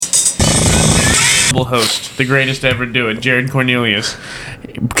host, the greatest to ever do it, Jared Cornelius,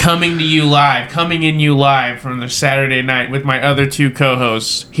 coming in you live from the Saturday night with my other two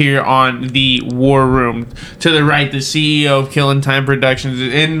co-hosts here on the War Room. To the right, the CEO of Killing Time Productions,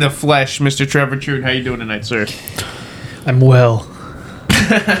 in the flesh, Mr. Trevor Trude. How you doing tonight, sir? I'm well.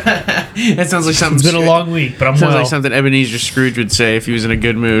 That sounds like something. It's been a long week, but I'm sounds well. like something Ebenezer Scrooge would say if he was in a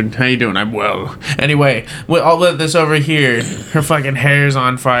good mood. How you doing? I'm well. Anyway, I'll let this over here. Her fucking hair's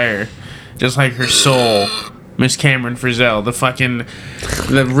on fire, just like her soul. Miss Cameron Frizzell, the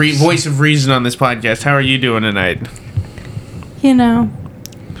voice of reason on this podcast. How are you doing tonight? You know,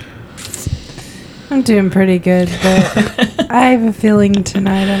 I'm doing pretty good, but I have a feeling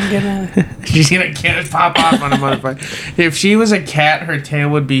tonight I'm gonna... She's gonna pop off on a motherfucker. If she was a cat, her tail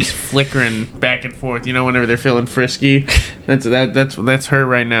would be flickering back and forth. You know, whenever they're feeling frisky. That's her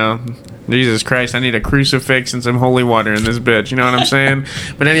right now. Jesus Christ, I need a crucifix and some holy water in this bitch. You know what I'm saying?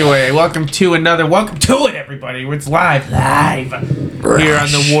 But anyway, welcome to it, everybody. It's live here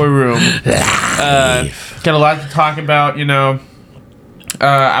on the War Room. Got a lot to talk about, you know.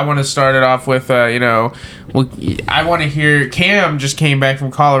 I want to start it off with, I want to hear, Cam just came back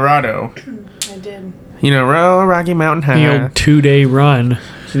from Colorado. I did. You know, Rocky Mountain High. The old 2-day run.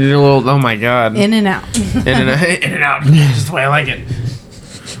 She did a little, oh my God. In and out. In and out. Just the way I like it.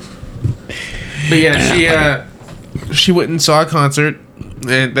 But yeah, she went and saw a concert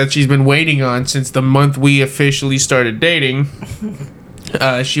that she's been waiting on since the month we officially started dating.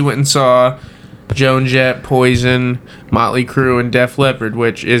 She went and saw Joan Jett, Poison, Motley Crue, and Def Leppard,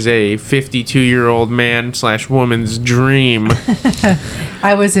 which is a 52-year-old man/woman's dream.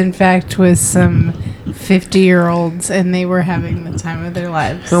 I was, in fact, with some 50-year-olds, and they were having the time of their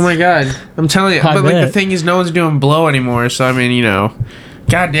lives. Oh my God, I'm telling you. But like, the thing is, no one's doing blow anymore. So I mean, you know.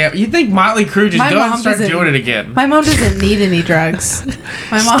 God damn, you think Motley Crue just start doing it again? My mom doesn't need any drugs.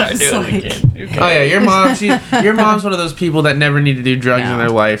 My mom's like... Okay. Oh yeah, your mom's one of those people that never need to do drugs in their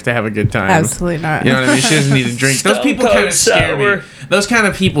life to have a good time. Absolutely not. You know what I mean? She doesn't need to drink. Those people kind of scare me. Those kind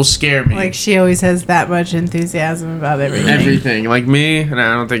of people scare me. Like, she always has that much enthusiasm about everything. Everything. Like me, and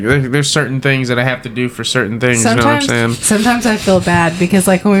I don't think... There's certain things that I have to do for certain things, you know what I'm saying? Sometimes I feel bad, because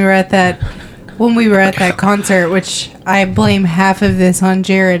like when we were at that concert, which I blame half of this on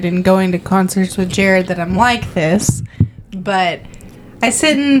Jared and going to concerts with Jared, that I'm like this, but I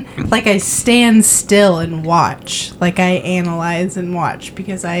stand still and watch, like I analyze and watch,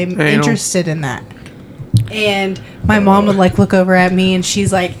 because I'm interested in that. And my mom would like look over at me, and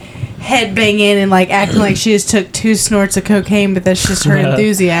she's like head banging and like acting like she just took 2 snorts of cocaine, but that's just her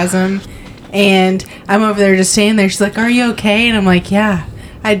enthusiasm. And I'm over there just standing there. She's like, "Are you okay?" And I'm like, "Yeah."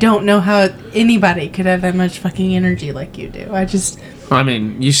 I don't know how anybody could have that much fucking energy like you do. I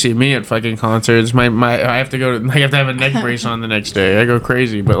mean, you see me at fucking concerts. I have to have a neck brace on the next day. I go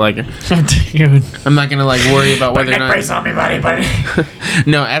crazy, but like, I'm not gonna like worry about whether or not. Neck brace on me, buddy.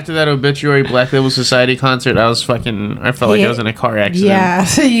 No, after that Obituary Black Label Society concert, I felt like I was in a car accident. Yeah,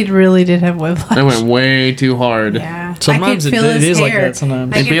 so you really did have whiplash. I went way too hard. Yeah, sometimes it is like that.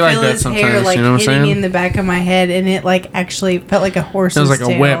 Sometimes it'd be like that sometimes. Hair, like, you know what I'm saying? Hitting in the back of my head, and it like actually felt like a horse's tail. It was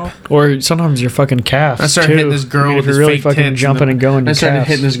like a whip. Or sometimes your fucking calf. I started hitting this girl with his really fake fucking tits jumping and going. I started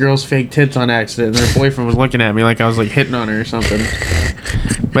hitting this girl's fake tits on accident, and her boyfriend was looking at me like I was like hitting on her or something.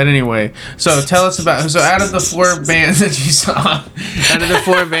 But anyway, so tell us about. So out of the 4 bands that you saw,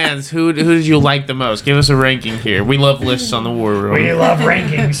 who did you like the most? Give us a ranking here. We love lists on the War Room. We love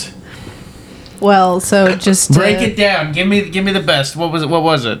rankings. Well, so just break it down. Give me the best. What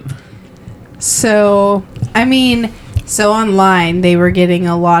was it? So I mean, online they were getting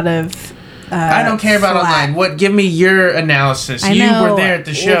a lot of. I don't care about online. Give me your analysis. You were there at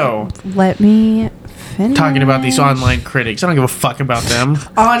the show. Let me finish. Talking about these online critics. I don't give a fuck about them.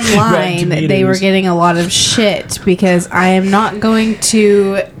 Online, they were getting a lot of shit, because I'm not going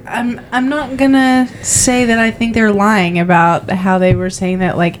to say that I think they're lying about how they were saying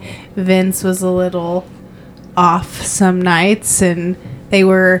that like Vince was a little off some nights and they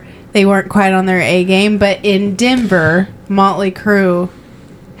weren't quite on their A game, but in Denver, Motley Crue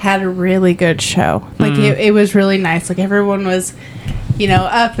had a really good show. Like it was really nice. Like everyone was,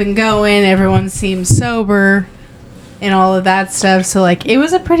 up and going. Everyone seemed sober and all of that stuff. So like it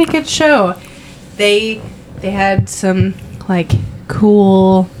was a pretty good show. They had some like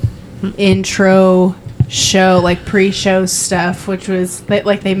cool intro show, like pre-show stuff, which was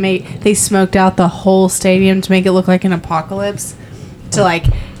like they smoked out the whole stadium to make it look like an apocalypse, to like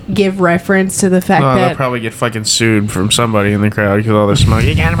give reference to the fact that they'll probably get fucking sued from somebody in the crowd because all the smoke.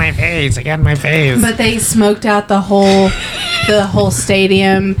 You got in my face. I got in my face. But they smoked out the whole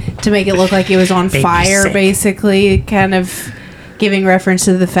stadium to make it look like it was on fire, basically, kind of giving reference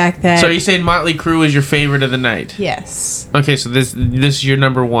to the fact that So are you saying Motley Crue is your favorite of the night? yes, Okay, so this is your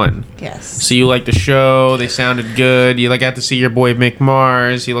number one. yes. So you like the show? They sounded good. You got to see your boy Mick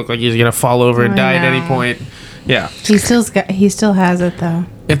Mars. He looked like he was gonna fall over and I die at any know. point. Yeah. He still has it though.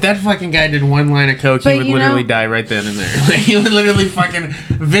 If that fucking guy did one line of coke, But he would you know- literally die right then and there. Like, he would literally fucking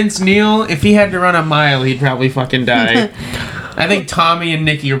Vince Neil. If he had to run a mile, he'd probably fucking die. I think Tommy and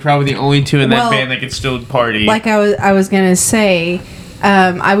Nikki are probably the only two in that Well, band that could still party. Like I was gonna say,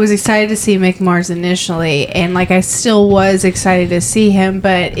 I was excited to see Mick Mars initially, and like I still was excited to see him,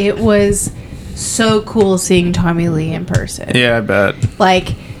 but it was so cool seeing Tommy Lee in person. Yeah, I bet. Like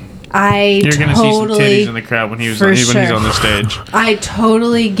I You're gonna totally, see some titties in the crowd when he's for when he's sure. on the stage. I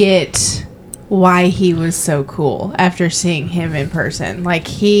totally get why he was so cool after seeing him in person. Like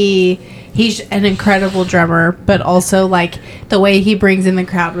he's an incredible drummer, but also like the way he brings in the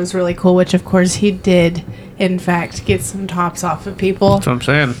crowd was really cool, which of course he did in fact get some tops off of people. That's what I'm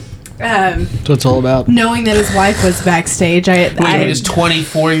saying. That's what it's all about. Knowing that his wife was backstage, Wait, his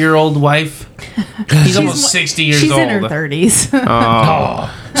 24-year-old wife? He's almost 60 years she's old. in her 30s.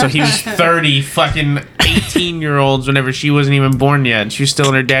 Oh. So he was 30 fucking 18-year-olds whenever she wasn't even born yet. She was still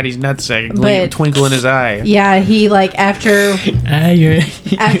in her daddy's nutsack, But- twinkle in his eye. Yeah, he like after You're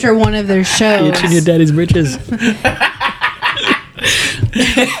after one of their shows. itching your daddy's britches.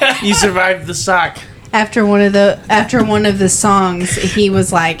 You survived the sock. After one of the songs, he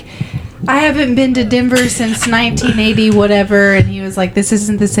was like, I haven't been to Denver since 1980 whatever, and he was like, this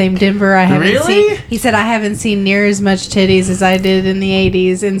isn't the same Denver. I haven't Really? seen, he said, I haven't seen near as much titties as I did in the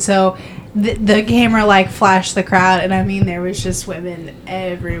 80s. And so the camera like flashed the crowd, and I mean there was just women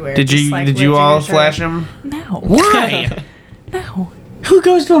everywhere. Did just, you like, did you lifting all their shirt. flash him? No. Why? No. Who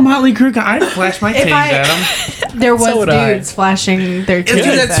goes to a Motley Crue concert? I'd flash my If titties I- at him. There was So would I. dudes flashing their titties. Dude,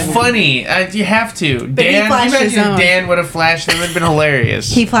 that's at him. funny. You have to. he Dan, flashed his imagine own. if Dan would have flashed him. It'd been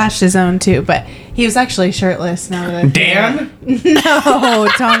hilarious. He flashed his own too, but he was actually shirtless. Now that I Dan? No,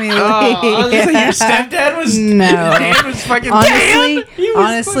 Tommy Lee. Oh, I was like, your stepdad was. No. Dan was fucking. honestly, Dan?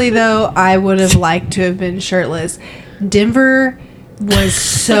 honestly though, I would have liked to have been shirtless. Denver was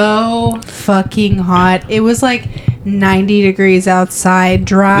so fucking hot. It was like 90 degrees outside,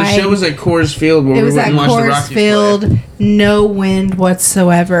 dry. The show was at Coors Field where it we was went at and watched the Coors Rockies Field, play. no wind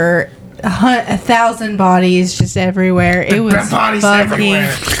whatsoever. 1,000 bodies just everywhere. It was Bodies fucking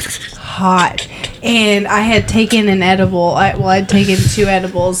everywhere. hot. And I had taken an edible. I'd taken 2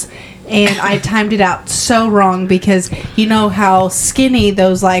 edibles, and I timed it out so wrong because you know how skinny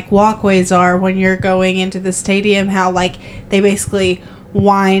those like walkways are when you're going into the stadium. How like they basically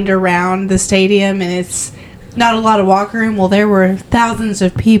wind around the stadium, and it's not a lot of walk room. Well, there were thousands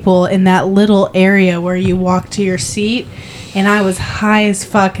of people in that little area where you walk to your seat. And I was high as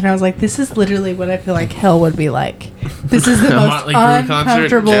fuck, and I was like, "This is literally what I feel like hell would be like. This is the A most Motley Crue concert.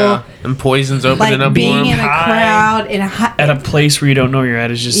 uncomfortable, Yeah. And Poison's opening like up being for in him. a High. crowd in a high, At a place where you don't know where you're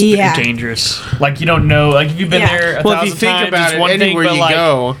at is just Yeah. dangerous. Like you don't know. Like if you've been Yeah. there a Well, if thousand you think times, about it's it, one thing, anywhere but you like,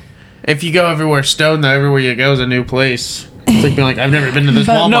 go, if you go everywhere stoned, though, everywhere you go is a new place. It's like being like, I've never been to this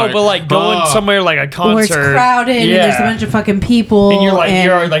But- Walmart. no, but like going Oh. somewhere like a concert, where it's crowded and there's a bunch of fucking people, and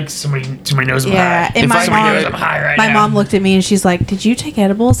you're like somebody knows I'm Yeah, high. and If my somebody mom, knows I'm high right my now. mom looked at me and she's like, "Did you take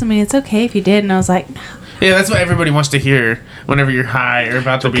edibles? I mean, it's okay if you did." And I was like, "No." Yeah, that's what everybody wants to hear whenever you're high or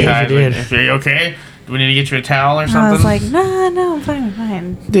about to be okay if high. you Like, did. if you're okay, do we need to get you a towel or And something? I was like, "No, I'm fine, I'm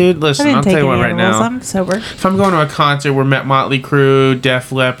fine." dude, I listen, didn't I'll take tell you any what right edibles. now. I'm sober. If I'm going to a concert where Met Motley Crue,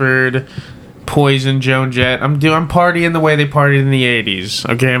 Def Leppard, Poison, Joan Jett, I'm partying the way they partied in the 80s.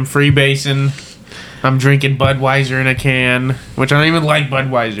 Okay, I'm freebasing. I'm drinking Budweiser in a can, which I don't even like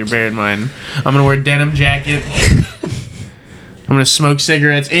Budweiser, bear in mind. I'm going to wear a denim jacket. I'm going to smoke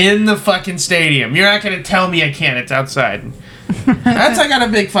cigarettes in the fucking stadium. You're not going to tell me I can't. It's outside. That's I got a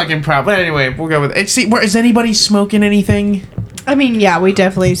big fucking problem. But anyway, we'll go with it. See, is anybody smoking anything? I mean, yeah, we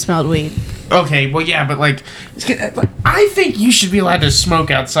definitely smelled weed. Okay, well, yeah, but like, I think you should be allowed to smoke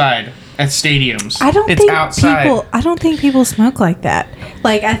outside at stadiums. I don't it's think outside. people. I don't think people smoke like that.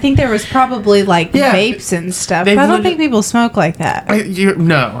 Like, I think there was probably like Yeah, vapes and stuff. they've But I don't lit- think people smoke like that.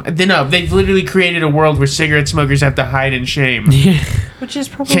 No, they've literally created a world where cigarette smokers have to hide in shame. Which is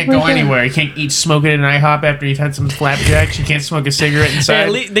probably Can't go good. anywhere. You can't eat smoke at an IHOP after you've had some flapjacks. You can't smoke a cigarette inside.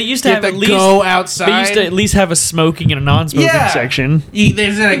 They used to You have have at to least go outside. They used to at least have a smoking and a non-smoking Yeah. section.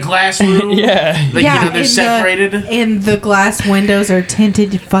 There's in a glass room. Yeah. Like, Yeah, they're and separated. And the glass windows are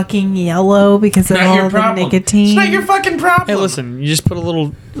tinted fucking yellow because of Not all your the problem. nicotine. It's not your fucking problem. Hey, listen, you just put a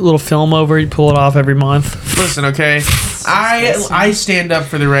little film over it, you pull it off every month. Listen, okay. I stand up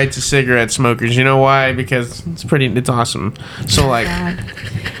for the rights of cigarette smokers. You know why? Because it's awesome. So like, God.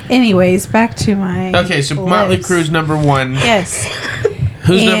 Anyways, back to my. okay, so Motley list. Crue's number 1. Yes.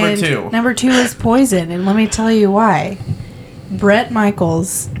 Who's number And 2? Number 2 is Poison, and let me tell you why. Bret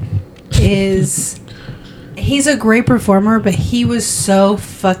Michaels is. He's a great performer, but he was so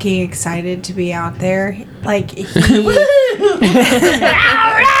fucking excited to be out there. Like, he.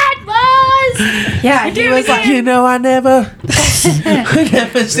 Yeah, he was like. You know, I never seen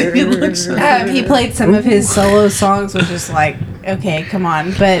it look so He played some of his solo songs, which is like, okay, come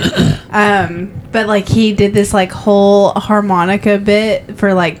on, but like he did this like whole harmonica bit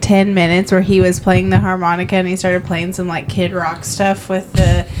for like 10 minutes where he was playing the harmonica and he started playing some like Kid Rock stuff with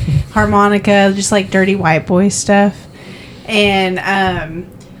the harmonica, just like dirty white boy stuff, and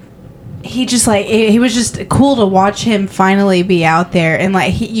he just like he was just cool to watch him finally be out there, and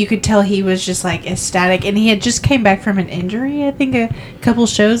like you could tell he was just like ecstatic, and he had just came back from an injury I think a couple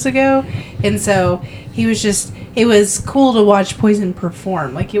shows ago, and so he was just, it was cool to watch Poison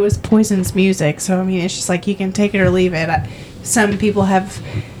perform. Like, it was Poison's music, so I mean it's just like you can take it or leave it. Some people have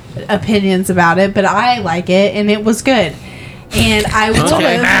opinions about it, but I like it, and it was good. And I would That's all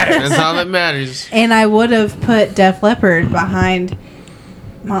that matters. and I would have put Def Leppard behind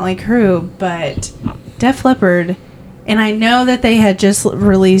Motley Crue, but Def Leppard, and I know that they had just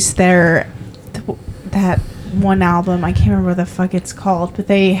released that one album, I can't remember what the fuck it's called, but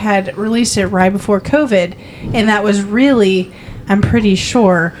they had released it right before COVID, and that was really, I'm pretty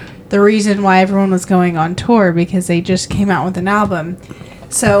sure, the reason why everyone was going on tour, because they just came out with an album.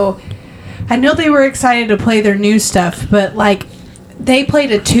 So I know they were excited to play their new stuff, but like they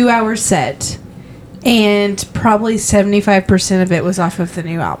played a 2-hour set, and probably 75% of it was off of the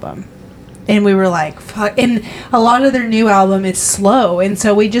new album. And we were like, fuck. And a lot of their new album is slow. And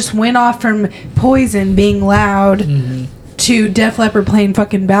so we just went off from Poison being loud to Def Leppard playing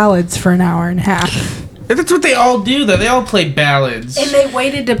fucking ballads for an hour and a half. That's what they all do, though. They all play ballads. And they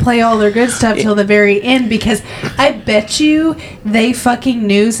waited to play all their good stuff till the very end, because I bet you they fucking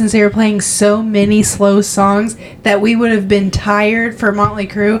knew, since they were playing so many slow songs, that we would have been tired for Motley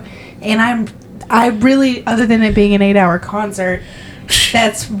Crue. And I really, other than it being an 8-hour concert,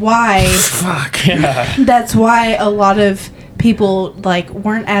 that's why. Fuck. Yeah. That's why a lot of people like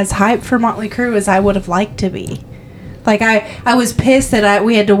weren't as hyped for Motley Crue as I would have liked to be. Like I was pissed that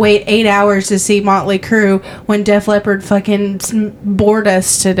we had to wait 8 hours to see Motley Crue when Def Leppard fucking bored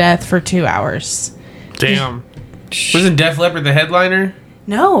us to death for 2 hours. Damn. Wasn't Def Leppard the headliner?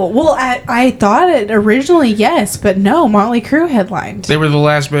 No, well I thought it originally, yes, but no, Motley Crue headlined. They were the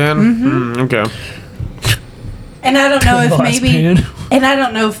last band? Okay. And I don't know if Last maybe, band. and I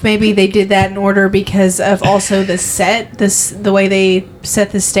don't know if maybe they did that in order because of also the set, the way they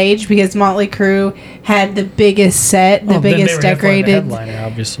set the stage, because Motley Crue had the biggest set, the biggest decorated. Headliner,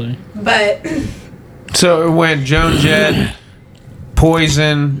 obviously. But So it went Joan Jett,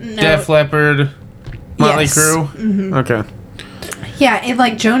 Poison, No. Def Leppard, Motley Yes. Crue? Okay. yeah, and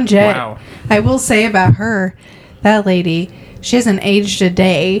like Joan Jett, Wow. I will say about her, that lady, she hasn't aged a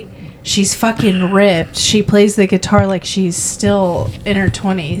day. She's fucking ripped. She plays the guitar like she's still in her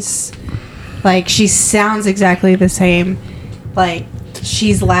 20s. Like, she sounds exactly the same. Like,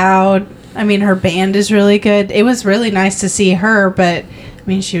 she's loud. I mean, her band is really good. It was really nice to see her, but, I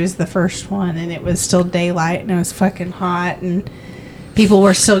mean, she was the first one, and it was still daylight, and it was fucking hot, and people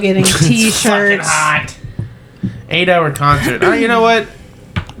were still getting t-shirts. Fucking hot. 8-hour concert. You know what?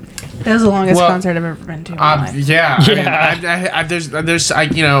 That was the longest Well, concert I've ever been to in my life. Yeah.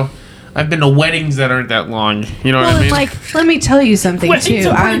 Yeah. I've been to weddings that aren't that long. You know what Well, I mean? and, like, let me tell you something, Weddings too.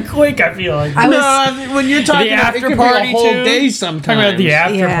 are pretty quick, I feel like. I was- no, I mean, when you're talking about after it could party, be a whole too? day Talking sometimes. about the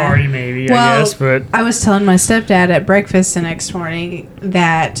after Yeah. party, maybe, I Well, guess, but I was telling my stepdad at breakfast the next morning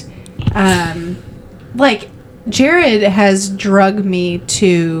that, like, Jared has drugged me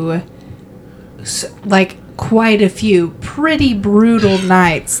to, like, quite a few pretty brutal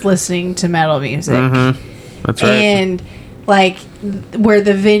nights listening to metal music. That's right. And, like, where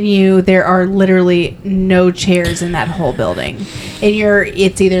the venue, there are literally no chairs in that whole building. And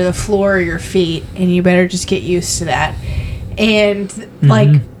it's either the floor or your feet, and you better just get used to that. And, like,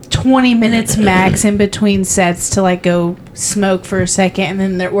 20 minutes max in between sets to, like, go smoke for a second,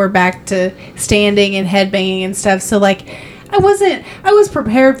 and then we're back to standing and headbanging and stuff. So, like, I was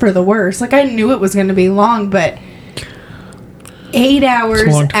prepared for the worst. Like, I knew it was going to be long, but 8 hours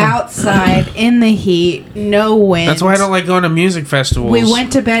long time. outside in the heat, no wind. That's why I don't like going to music festivals. We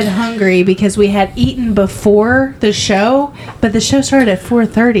went to bed hungry because we had eaten before the show, but the show started at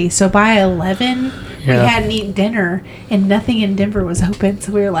 4:30. So by 11, we Yeah. hadn't eaten dinner, and nothing in Denver was open.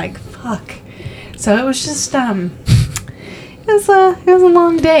 So we were like, "Fuck." So it was just was a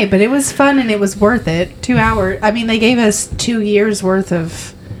long day, but it was fun and it was worth it. 2 hours. I mean, they gave us 2 years worth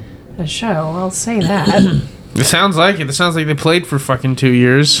of a show. I'll say that. It sounds like it. It sounds like they played for fucking 2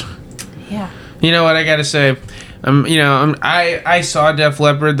 years. Yeah. You know what I gotta say? I saw Def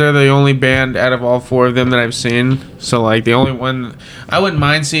Leppard. They're the only band out of all 4 of them that I've seen. So like the only one I wouldn't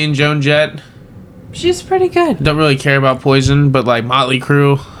mind seeing Joan Jett. She's pretty good. Don't really care about Poison, but like Motley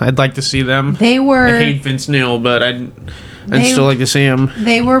Crue, I'd like to see them. They were. I hate Vince Neil, but I'd still like to see him.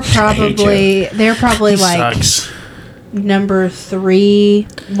 They were probably. They're probably like Sucks. number 3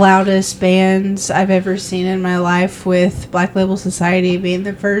 loudest bands I've ever seen in my life, with Black Label Society being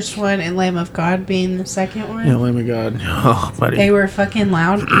the first one and Lamb of God being the second one. Yeah, oh my god. Oh, buddy. They were fucking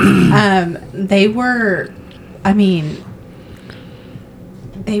loud. They were, I mean,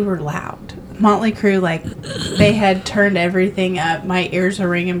 they were loud. Motley Crue, like, they had turned everything up. My ears were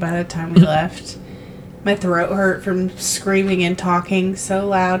ringing by the time we left. My throat hurt from screaming and talking so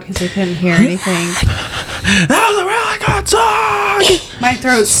loud because I couldn't hear anything. That was a really good song! My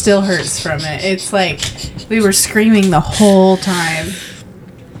throat still hurts from it. It's like we were screaming the whole time.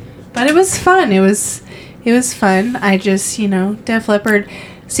 But it was fun. It was fun. I just, Def Leppard.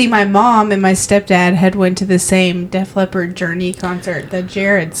 See, my mom and my stepdad had went to the same Def Leppard Journey concert that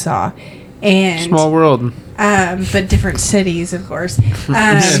Jared saw. And Small world. but different cities, of course.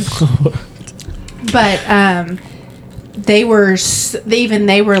 But they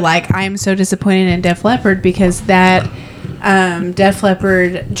were like, I am so disappointed in Def Leppard because that Def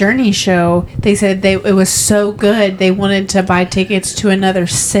Leppard Journey show, they said it was so good they wanted to buy tickets to another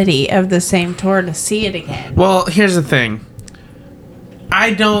city of the same tour to see it again. Well, here's the thing.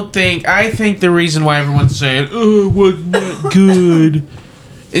 I think the reason why everyone's saying, oh, it wasn't that good,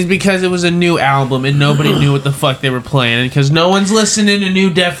 is because it was a new album and nobody knew what the fuck they were playing, and because no one's listening to new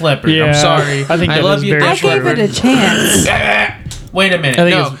Def Leppard. Yeah, I'm sorry. I think I that love is you, very I Def gave Leppard. it a chance. Wait a minute. I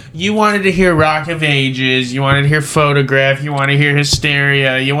think No, it's- you wanted to hear Rock of Ages. You wanted to hear Photograph. You want to hear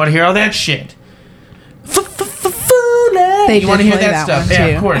Hysteria. You want to hear all that shit. They You want to did hear play that that stuff? one, Yeah,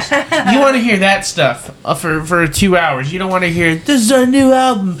 too. of course. You want to hear that stuff for 2 hours. You don't want to hear this is our new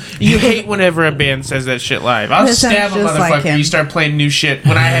album. You hate whenever a band says that shit live. I'll That sounds stab a just motherfucker like if him. you start playing new shit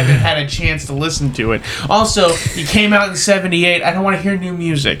when I haven't had a chance to listen to it. Also, you came out in '78. I don't want to hear new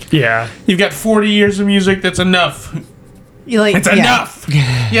music. Yeah. You've got 40 years of music. That's enough. You like It's enough. You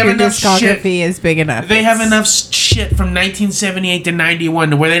have Your enough shit. discography is big enough. They have enough shit from 1978 to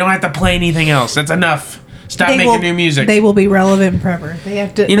 91 to where they don't have to play anything else. That's enough. Stop making new music. They will be relevant forever. They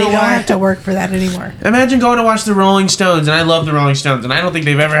have to. You know they don't why? have to work for that anymore. Imagine going to watch the Rolling Stones, and I love the Rolling Stones, and I don't think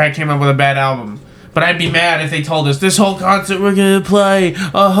they've ever came up with a bad album. But I'd be mad if they told us this whole concert we're gonna play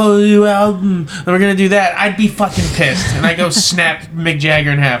a whole new album and we're gonna do that. I'd be fucking pissed, and I go snap Mick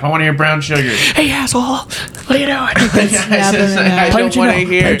Jagger in half. I want to hear Brown Sugar. Hey, asshole. What are you doing? I Play don't want to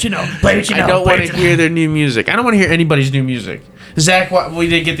hear. Play what you know. Play what you know. I don't Play want what to you know. hear their new music. I don't want to hear anybody's new music. Zach, we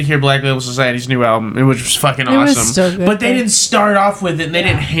did get to hear Black Label Society's new album, which was fucking It was awesome. still good, but they though. didn't start off with it, and they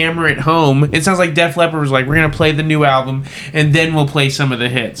didn't hammer it home. It sounds like Def Leppard was like, we're going to play the new album, and then we'll play some of the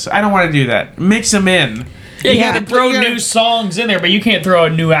hits. I don't want to do that. Mix them in. Yeah, you Yeah. gotta throw You gotta- new songs in there, but you can't throw a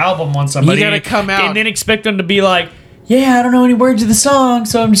new album on somebody. You gotta come out. and then expect them to be like, "Yeah, I don't know any words of the song,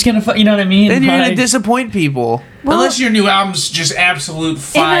 so I'm just gonna," you know what I mean? Then you're going to Like, disappoint people. Well- Unless your new album's just absolute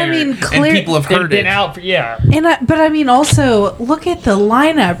fire, and, mean, clear- people have they've heard been it. out for But I mean, also look at the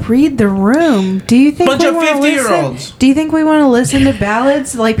lineup. Read the room. Do you think Bunch we of wanna 50-year-olds. listen? Do you think we want to listen to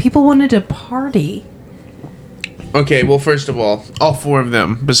ballads? Like people wanted to party. Okay, well, first of all 4 of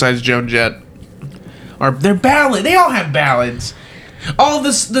them, besides Joan Jett, they're ballad. They all have ballads. All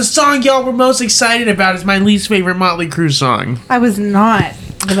the song y'all were most excited about is my least favorite Motley Crue song. I was not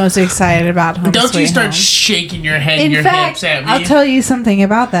the most excited about Home Don't Sweet you start Home. shaking your head and In your hips fact, at me. I'll tell you something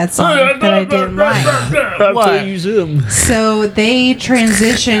about that song that I didn't like. What? So they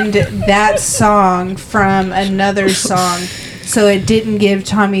transitioned that song from another song, so it didn't give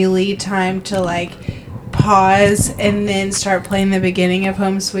Tommy Lee time to like pause and then start playing the beginning of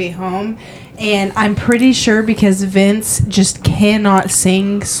Home Sweet Home. And I'm pretty sure because Vince just cannot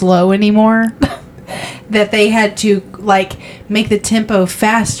sing slow anymore, that they had to like make the tempo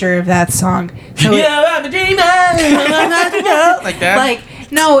faster of that song. So it- I'm a dreamer. Like that. like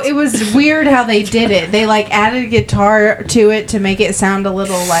no, it was weird how they did it. They like added guitar to it to make it sound a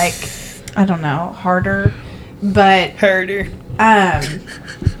little like, I don't know, harder. But harder.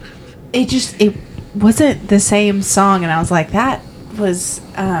 it wasn't the same song, and I was like, that was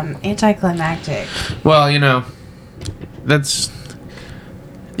anticlimactic. Well, that's.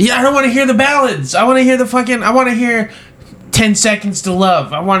 Yeah, I don't want to hear the ballads. I want to hear I want to hear 10 Seconds to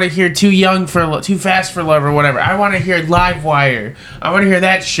Love. I want to hear Too Fast for Love or whatever. I want to hear Live Wire. I want to hear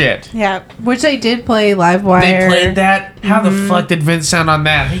that shit. Yeah, which they did play Live Wire. They played that? How the fuck did Vince sound on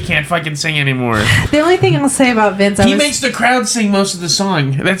that? He can't fucking sing anymore. The only thing I'll say about Vince, He makes the crowd sing most of the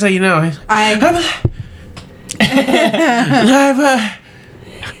song. That's how you know. So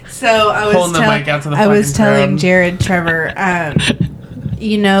I was Holding the mic out to the I was fucking telling crowd. Jared Trevor,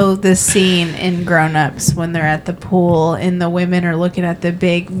 you know the scene in Grown Ups when they're at the pool and the women are looking at the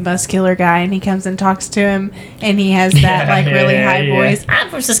big muscular guy and he comes and talks to him and he has that really high voice. I'm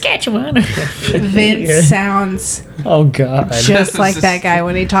from Saskatchewan. Vince sounds Oh God. just like that guy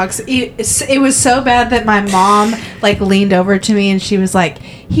when he talks. It was so bad that my mom leaned over to me and she was like,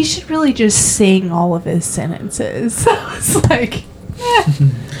 he should really just sing all of his sentences. I was like,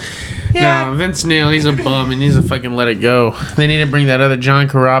 yeah. No, Vince Neil, he's a bum. He needs to fucking let it go. They need to bring that other John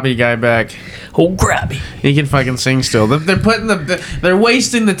Corabi guy back. Oh, grabby. He can fucking sing still. They're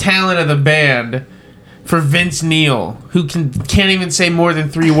wasting the talent of the band for Vince Neil, who can't even say more than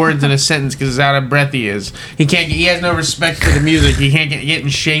 3 words in a sentence because how out of breath he is. He has no respect for the music. He can't get in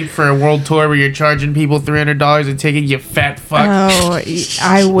shape for a world tour where you're charging people $300 a ticket. You fat fuck. Oh,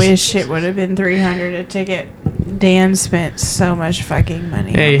 I wish it would have been $300 a ticket. Dan spent so much fucking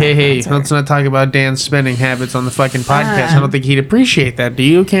money. Hey! Let's not talk about Dan's spending habits on the fucking podcast. I don't think he'd appreciate that. Do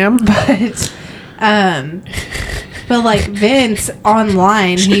you, Cam? But Vince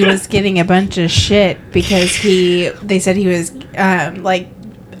online, he was getting a bunch of shit because they said he was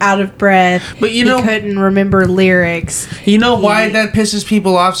out of breath. But he couldn't remember lyrics. You know why that pisses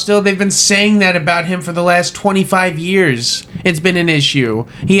people off still? They've been saying that about him for the last 25 years. It's been an issue.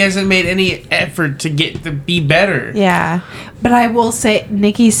 He hasn't made any effort to be better. Yeah. But I will say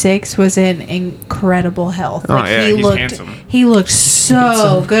Nikki Sixx was in incredible health. He's handsome. He looked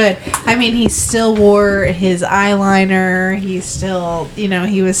so good. I mean, he still wore his eyeliner. He still,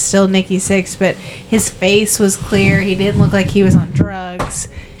 he was still Nikki Sixx, but his face was clear. He didn't look like he was on drugs.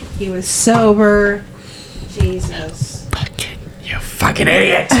 He was sober. Jesus. You fucking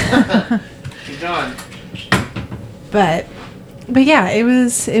idiot. Keep going. But yeah, it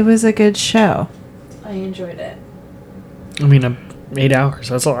was a good show. I enjoyed it. I mean, 8 hours.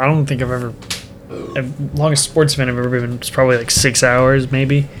 That's all. I don't think I've ever. The longest sports event I've ever been is probably 6 hours,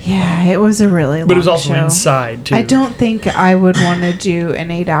 maybe. Yeah, it was a really long show. But it was also inside, too. I don't think I would want to do an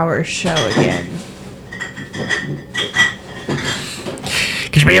 8-hour show again.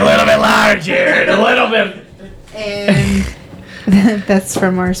 Could you be a little bit louder, Jared? A little bit. And that's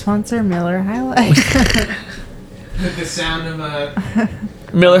from our sponsor, Miller High Life. With the sound of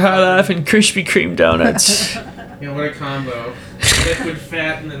Miller High Life and Krispy Kreme donuts. Yeah, what a combo. Liquid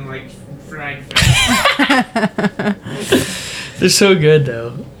fat and then fried fat. They're so good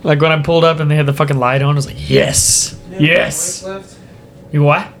though. When I pulled up and they had the fucking light on, I was like, yes, yes. You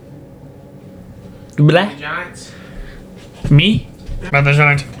what? Blah? Giants. Me? About the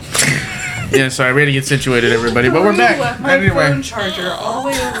Giants. Yeah, sorry, we had to get situated, everybody, but we're back. My phone charger all the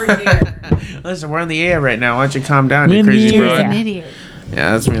way over here. Listen, we're on the air right now. Why don't you calm down, you We're crazy in the broad? air. An idiot.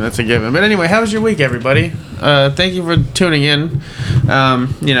 Yeah, that's a given. But anyway, how was your week, everybody? Thank you for tuning in.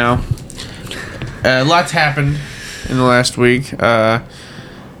 Lots happened in the last week. Me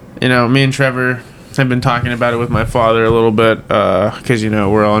and Trevor have been talking about it with my father a little bit because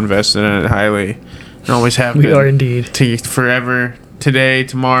we're all invested in it highly. And always have been. We are indeed. Forever, today,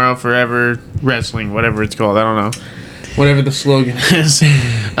 tomorrow, forever, wrestling, whatever it's called. I don't know. Whatever the slogan is.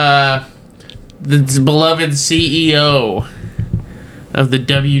 The beloved CEO of the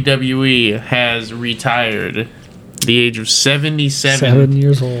WWE has retired at the age of 77. 7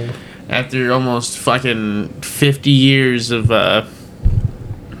 years old. After almost fucking 50 years of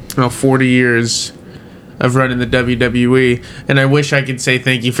 40 years of running the WWE, and I wish I could say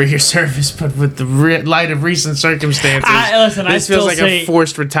thank you for your service, but with the light of recent circumstances, this feels like a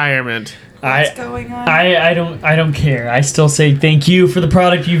forced retirement. What's going on? I don't care. I still say thank you for the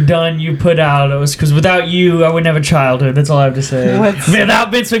product you've done, you put out. Because without you, I wouldn't have a childhood. That's all I have to say. Without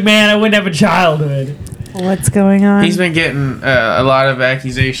Vince McMahon, I wouldn't have a childhood. What's going on? He's been getting a lot of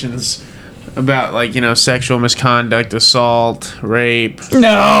accusations about sexual misconduct, assault, rape.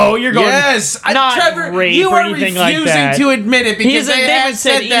 No, you're going. Yes, not Trevor, rape you or are anything refusing like that. to admit it because they haven't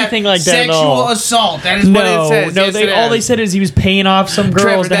said anything like that sexual at all. assault. That is what it says. No, Yes, all they said is he was paying off some girls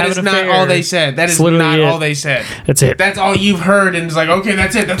Trevor, to that have is an not affair. all they said. That is not all they said. That's it. That's all you've heard, and it's like, okay,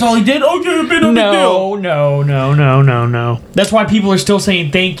 that's it. That's all he did. Okay, big deal. No. That's why people are still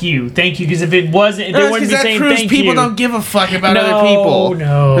saying thank you, because if it wasn't, they wouldn't be saying proves thank people you. don't give a fuck about other people.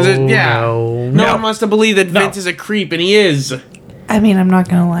 No one wants to believe that Vince is a creep, and he is. I mean, I'm not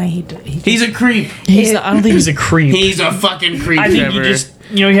gonna lie. He's a creep. I don't think he's a creep. He's a fucking creep. I think Trevor. he just,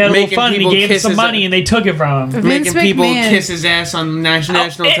 he had a little Making fun and he people gave him kiss some his- money and they took it from him. making Vince people McMahon. kiss his ass on national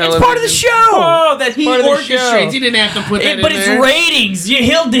television. It's part of the show. Oh, that's He part of the orchestrates. show. He didn't have to put that But in it's there. ratings.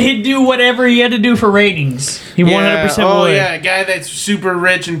 He'll do whatever he had to do for ratings. He 100% Oh would. yeah, a guy that's super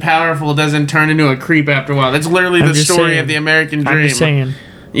rich and powerful doesn't turn into a creep after a while. That's literally I'm the just story saying. of the American dream. I'm just saying.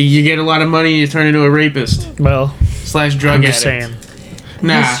 You get a lot of money, you turn into a rapist Well, / drug I'm addict. just saying.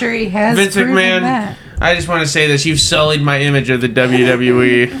 Nah. History has Vince proven McMahon. that. I just want to say this: you've sullied my image of the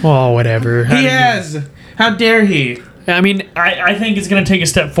WWE. Well, whatever. He has. How dare he? I mean, I think it's going to take a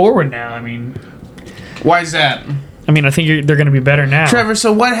step forward now. I mean, Why's that? I think they're going to be better now. Trevor,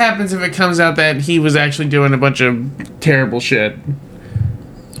 so what happens if it comes out that he was actually doing a bunch of terrible shit?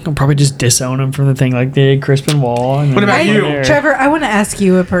 I'll probably just disown him from the thing like they did Chris Benoit. And What about then you? there. Trevor, I want to ask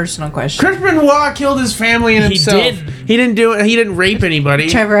you a personal question. Chris Benoit killed his family and He himself. didn't. He didn't do it. He didn't rape anybody.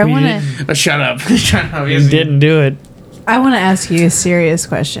 Trevor, I He want didn't. to. Shut up. Shut up. He didn't do it. I want to ask you a serious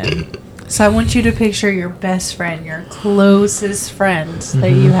question. So I want you to picture your best friend, your closest friend that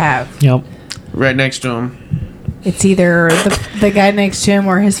you have. Yep. Right next to him. It's either the guy next to him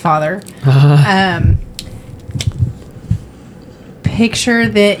or his father. Picture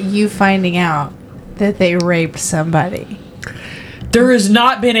that you finding out that they raped somebody. There has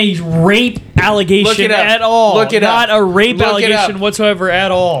not been a rape Look allegation it up. at all. Look it up. Not a rape Look it allegation up. whatsoever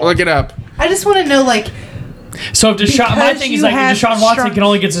at all. Look it up. I just want to know, like, So if Deshaun, my Because thing is you like, have if Deshaun Watson strong- can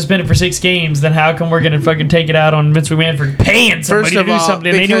only get suspended for 6 games, then how come we're gonna fucking take it out on Vince McMahon for paying somebody First to of do all,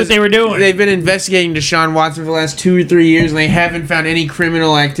 something? They knew because what they were doing. They've been investigating Deshaun Watson for the last 2 or 3 years, and they haven't found any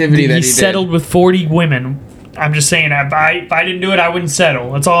criminal activity that He he did. settled with 40 women. I'm just saying, if I didn't do it, I wouldn't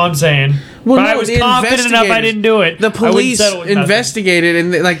settle. That's all I'm saying. Well, but no, I was the confident enough I investigators- didn't do it. The I wouldn't police settle with nothing. investigated,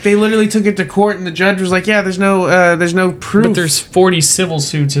 and they literally took it to court, and the judge was like, "Yeah, there's no proof." But there's 40 civil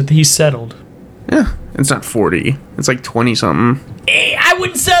suits that he settled. yeah, it's not 40. It's like 20 something. I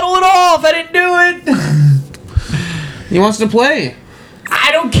wouldn't settle at all if I didn't do it. He wants to play.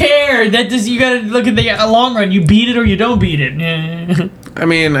 I don't care. You gotta look at the long run. You beat it or you don't beat it. Yeah. I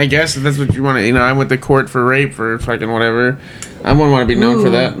mean, I guess if that's what you want to. I went to court for rape for fucking whatever. I wouldn't want to be known for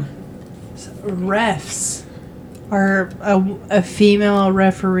Ooh. that. refs or a female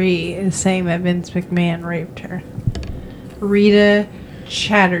referee is saying that Vince McMahon raped her. Rita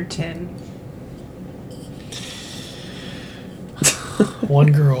Chatterton.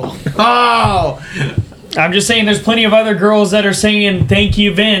 One girl. Oh, I'm just saying, there's plenty of other girls that are saying thank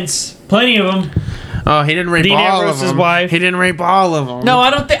you, Vince. Plenty of them. oh, he didn't rape Dean all of Ambrose's them. wife. He didn't rape all of them. No,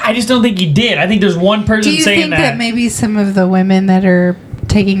 I just don't think he did. I think there's one person Do you saying think that maybe some of the women that are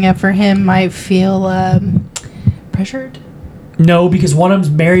taking up for him might feel pressured? No, because one of them's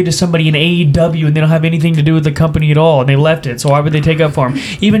married to somebody in AEW and they don't have anything to do with the company at all, and they left it. So why would they take up for him?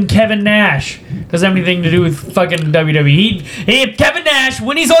 Even Kevin Nash doesn't have anything to do with fucking WWE. Kevin Nash,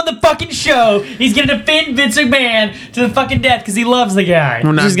 when he's on the fucking show, he's gonna defend Vince McMahon to the fucking death because he loves the guy.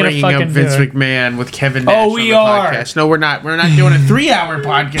 We're not He's gonna bringing up fucking do Vince it. McMahon with Kevin Nash. Oh, we on the are. Podcast. No, we're not. We're not doing a 3-hour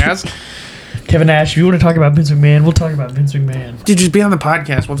podcast. Kevin Nash, if you want to talk about Vince McMahon, we'll talk about Vince McMahon. Dude, just be on the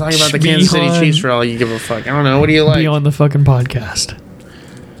podcast. We'll talk about the Be Kansas City on- Chiefs for all you give a fuck. I don't know. What do you like? Be on the fucking podcast.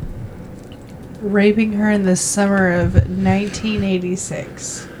 Raping her in the summer of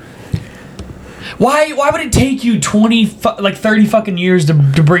 1986. Why would it take you 30 fucking years to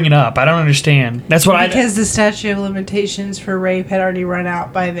bring it up? I don't understand. That's what Because the statute of limitations for rape had already run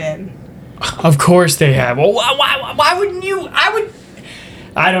out by then. Of course they have. Well, why wouldn't you?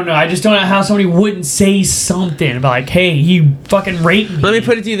 I don't know. I just don't know how somebody wouldn't say something about like, hey, you fucking raped me. Let me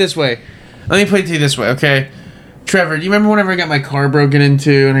put it to you this way. Okay? Trevor, do you remember whenever I got my car broken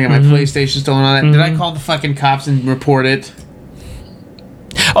into and I got my PlayStation stolen and all that? Did I call the fucking cops and report it?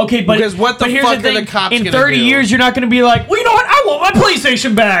 Okay, but Because what the but here's fuck are thing. the cops in gonna 30 do? years, you're not going to be like, well, you know what? I want my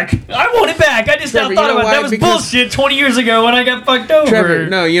PlayStation back. I want it back. I just now Trevor, thought you know about why? that was Because- bullshit 20 years ago when I got fucked over. Trevor,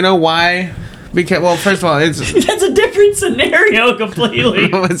 no, you know why? Because, well, first of all, it's... That's a different scenario completely.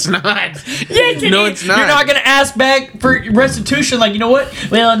 No, it's not. Yeah, No, it's not. You're not going to ask back for restitution. Like, you know what?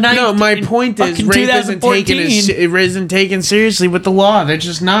 Well, No, my point is, fucking rape isn't 2014. taken seriously with the law. They're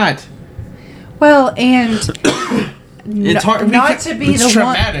just not. Well, and It's hard. not to be it's the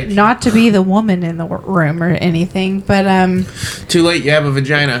traumatic. one, not to be the woman in the room or anything, but Too late. You have a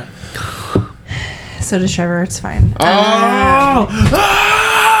vagina. so does Trevor. It's fine. Oh!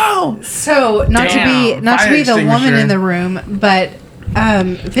 So not Damn, to fire be the woman extinguisher. in the room, but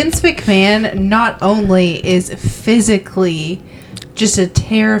Vince McMahon not only is physically just a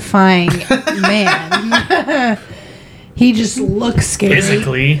terrifying man, He just looks scary.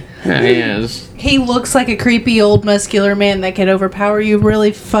 Physically. Yeah, he is. He looks like a creepy old muscular man that could overpower you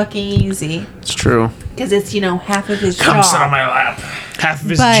really fucking easy. It's true. Because it's, half of his Come sit on job. my lap. Half of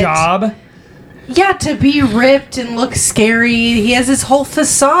his But- job. Yeah, to be ripped and look scary, he has his whole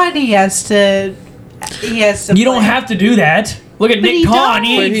facade he has to You don't play. have to do that. Look at But Nick he Khan. does.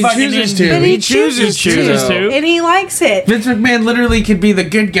 He But ain't he fucking chooses in- to. But he chooses to. And he likes it. Vince McMahon literally could be the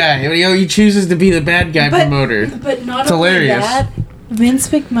good guy. He chooses to be the bad guy promoter. But not It's only hilarious. that, Vince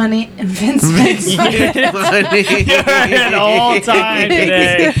McMahon. You're an all time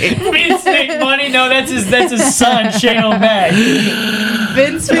today. Vince McMoney. No, that's his son, Shane O'Mac.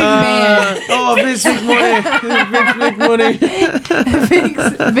 Vince McMahon. Vince McMahon.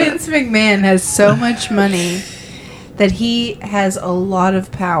 Vince McMahon has so much money that he has a lot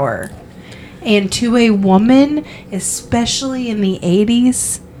of power. And to a woman, especially in the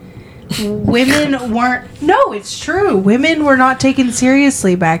 80s, women weren't. No, it's true. Women were not taken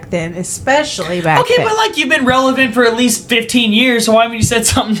seriously back then, especially back Okay, then. but like you've been relevant for at least 15 years, so why haven't you said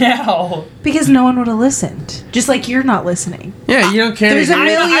something now? Because no one would have listened. Just like you're not listening. Yeah, you don't care. There's a I-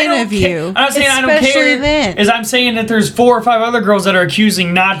 million don't of ca- you. I'm not saying I don't especially care. then. Is I'm saying that there's 4 or 5 other girls that are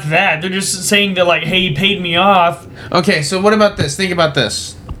accusing not that. They're just saying that like, hey, you paid me off. Okay, so what about this? Think about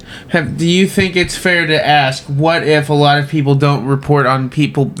this. Do you think it's fair to ask, what if a lot of people don't report on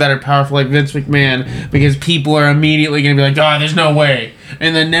people that are powerful like Vince McMahon because people are immediately going to be like, oh, there's no way,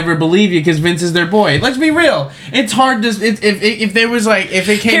 and then never believe you because Vince is their boy? Let's be real. It's hard to if there was like if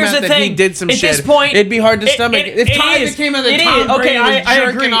it came Here's out the that he thing. did some At shit, this point, it'd be hard to stomach. it If is. it came out that It Tom is. Okay, Brady was I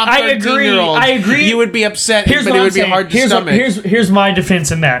jerking agree. off I agree. 13-year-olds, I agree. you would be upset, Here's but what it I'm would be saying. hard to stomach. Here's my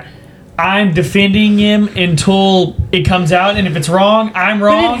defense in that. I'm defending him until it comes out, and if it's wrong, I'm But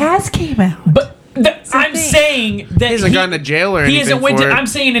wrong. it has came out. But I'm thing. saying that He hasn't gone to jail or he anything hasn't went for to. it. I'm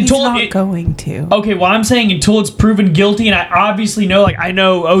saying He's until not it, going to. okay, well, I'm saying until it's proven guilty, and I obviously know, like, I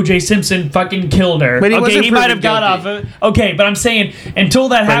know O.J. Simpson fucking killed her. But he okay, wasn't he might have proven got off guilty. of it. Okay, but I'm saying until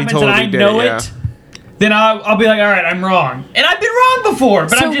that But he happens and totally I did know it, yeah. it, then I'll be like, all right, I'm wrong, and I've been wrong before.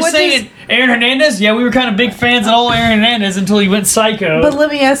 But So I'm just what saying, Aaron Hernandez. Yeah, we were kind of big fans of old Aaron Hernandez until he went psycho. But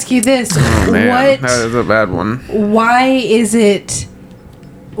let me ask you this: Man, what? that is a bad one. Why is it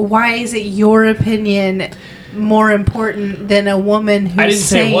your opinion more important than a woman I who's didn't say it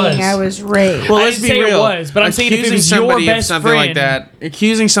saying was. I was raped? Well, I let's didn't be say it real. was, but I'm saying if it Accusing was your somebody of best something like friend- that,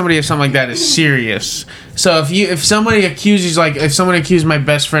 accusing somebody of something like that is serious. So if somebody accuses, like if someone accused my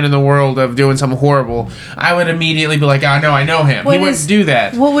best friend in the world of doing something horrible, I would immediately be like, oh no, I know him. What He wouldn't is- do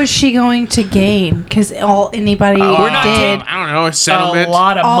that. What was she going to gain? Because all anybody We're not did, I don't know, a settlement. a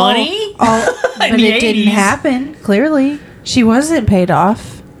lot of all, money. but In the it didn't 80s. happen. Clearly, she wasn't paid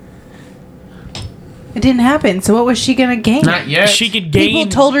off. It didn't happen. So what was she gonna gain? Not yet. She could gain. People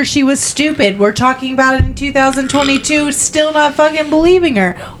told her she was stupid. We're talking about it in 2022, still not fucking believing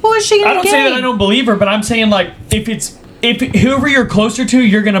her. What was she I gonna don't gain? say that I don't believe her, but I'm saying like if whoever you're closer to,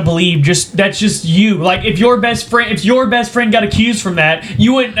 you're gonna believe. That's just you. Like if your best friend got accused from that,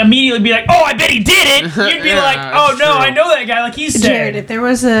 you wouldn't immediately be like, oh, I bet he did it. You'd be Yeah, like, oh that's no, true. I know that guy. Like he said. Jared, if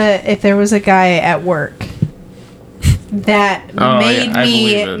there was a guy at work that Oh, made yeah, I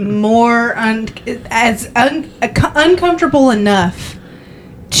me believe it. more uncomfortable enough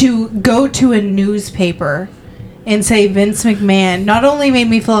to go to a newspaper and say Vince McMahon not only made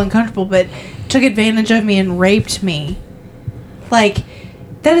me feel uncomfortable but took advantage of me and raped me, like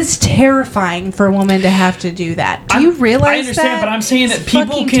that is terrifying for a woman to have to do that. Do you realize I understand, that? but I'm saying that It's people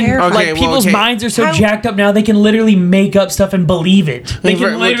fucking can terrifying. Okay, like well, people's okay. minds are so How- jacked up now they can literally make up stuff and believe it. They can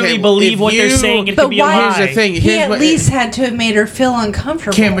Okay, literally if believe what they're you- saying. It But could be a why- lie. Here's the thing. He Here's at what, least had to have made her feel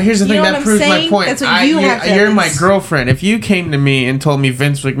uncomfortable. Cam, but here's the You thing know that what I'm proves my saying? point. That's what you have to You're at my least- girlfriend. If you came to me and told me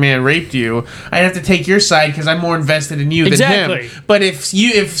Vince McMahon raped you, I'd have to take your side because I'm more invested in you Exactly. than him. But if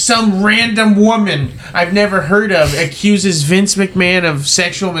some random woman I've never heard of accuses Vince McMahon of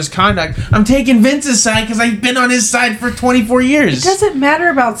sexual misconduct, I'm taking Vince's side because I've been on his side for 24 years. It doesn't matter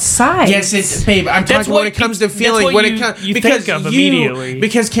about size. Yes, it's babe. I'm That's talking what when it comes to that's feeling. what When you- it comes you because think of immediately.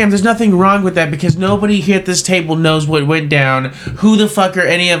 Because Cam, there's nothing wrong with that because nobody here at this table knows what went down. Who the fuck are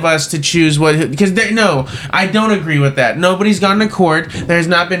any of us to choose what? Because no, I don't agree with that. Nobody's gone to court. There's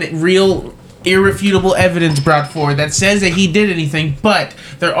not been real. Irrefutable evidence brought forward that says that he did anything, but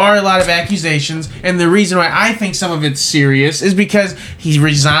there are a lot of accusations, and the reason why I think some of it's serious is because he's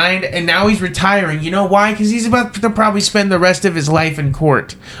resigned and now he's retiring. You know why? Because he's about to probably spend the rest of his life in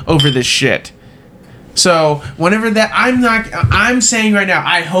court over this shit. So whenever that, I'm saying right now,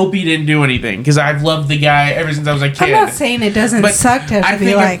 I hope he didn't do anything because I've loved the guy ever since I was a kid. I'm not saying it doesn't suck to have to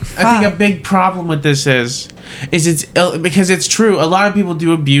be like, fuck. I think a big problem with this is is because it's true. A lot of people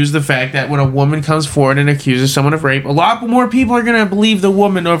do abuse the fact that when a woman comes forward and accuses someone of rape, a lot more people are gonna believe the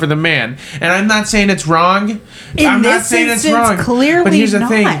woman over the man. And I'm not saying it's wrong. I'm not saying it's wrong. Clearly but here's the not.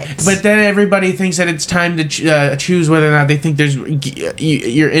 thing. But then everybody thinks that it's time to choose whether or not they think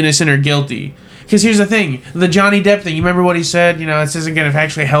you're innocent or guilty. Because here's the thing, the Johnny Depp thing, you remember what he said? You know, this isn't going to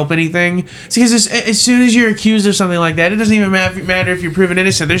actually help anything. It's because as soon as you're accused of something like that, it doesn't even matter if you're proven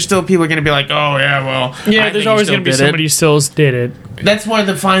innocent. There's still people going to be like, oh, yeah, well, Yeah, there's always going to be somebody who still did it. That's why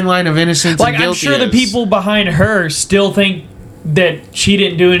the fine line of innocence and guilty I'm sure is. the people behind her still think that she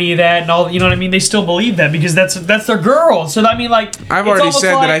didn't do any of that and all, you know what I mean? They still believe that because that's their girl. So I mean, like, I've already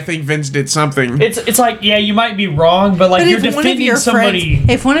said that I think Vince did something. It's like, yeah, you might be wrong, but like, you're defending somebody.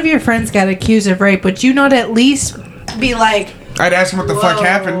 If one of your friends got accused of rape, would you not at least be like, I'd ask him what the fuck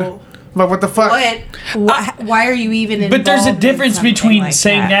happened. But what the fuck? Why are you even involved? But there's a difference between like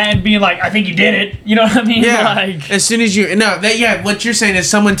saying that and being like, I think you did it. You know what I mean? Yeah. Like, as soon as you what you're saying is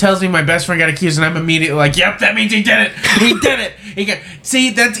someone tells me my best friend got accused, and I'm immediately like, yep, that means he did it. He did it.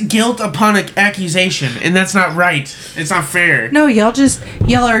 See, that's guilt upon an accusation, and that's not right. It's not fair. No,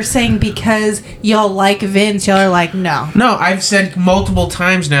 y'all are saying because y'all like Vince, y'all are like, no. No, I've said multiple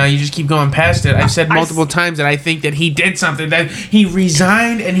times now. You just keep going past it. I've said multiple times that I think that he did something. That he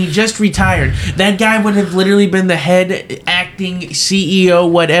resigned and he just retired. That guy would have literally been the head acting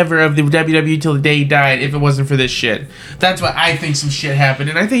CEO, whatever, of the WWE till the day he died if it wasn't for this shit. That's why I think some shit happened,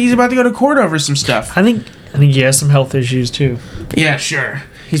 and I think he's about to go to court over some stuff. I think he has some health issues too. Yeah, sure.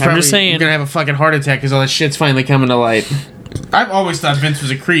 He's I'm probably just saying. gonna have a fucking heart attack because all this shit's finally coming to light. I've always thought Vince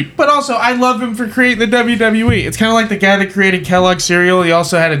was a creep, but also I love him for creating the WWE. It's kind of like the guy that created Kellogg's cereal. He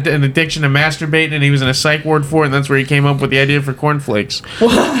also had an addiction to masturbating, and he was in a psych ward for it, and that's where he came up with the idea for cornflakes. Well,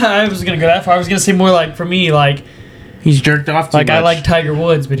 I was gonna go that far. I was gonna say more like, for me, like, He's jerked off too much. I like Tiger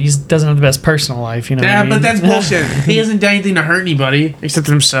Woods, but he doesn't have the best personal life, you know. Yeah, what I mean? but that's bullshit. He hasn't done anything to hurt anybody except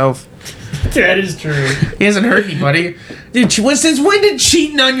himself. That is true. He hasn't hurt anybody. Dude, since when did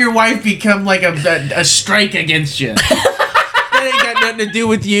cheating on your wife become like a strike against you? That ain't got nothing to do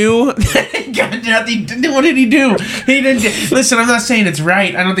with you. That ain't got nothing to do. What did he do? He didn't. Listen, I'm not saying it's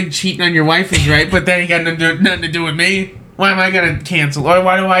right. I don't think cheating on your wife is right, but that ain't got nothing to do with me. Why am I gonna cancel? Or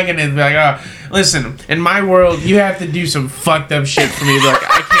why do I gonna be like, oh, listen, in my world, you have to do some fucked up shit for me. Like,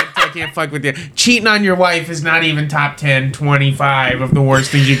 I can't fuck with you. Cheating on your wife is not even top 10, 25 of the worst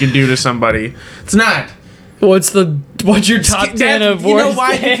things you can do to somebody. It's not. What's your top 10 of worst? You know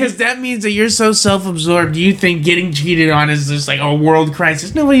why? Because that means that you're so self-absorbed. You think getting cheated on is just like a world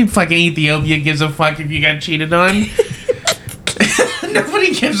crisis. Nobody in fucking Ethiopia gives a fuck if you got cheated on.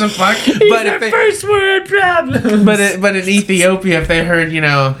 Nobody gives a fuck. But if first word problem. But in Ethiopia, if they heard,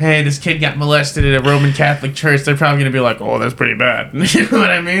 hey, this kid got molested at a Roman Catholic church, they're probably gonna be like, oh, that's pretty bad. You know what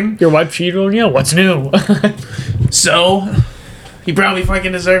I mean? Your wife cheated on you? What's new? So, he probably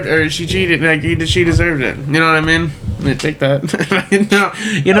fucking deserved it, or she cheated. Like, she deserved it. You know what I mean? Take that. No,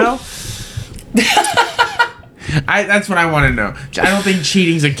 you know. That's what I want to know. I don't think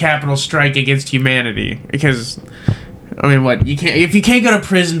cheating's a capital strike against humanity because. I mean, what? If you can't go to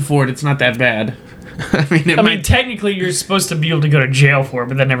prison for it, it's not that bad. I mean, technically, you're supposed to be able to go to jail for it,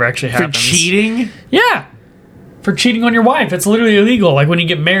 but that never actually happens. For cheating? Yeah. For cheating on your wife. It's literally illegal. Like, when you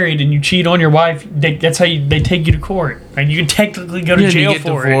get married and you cheat on your wife, that's how they take you to court. And you can technically go to jail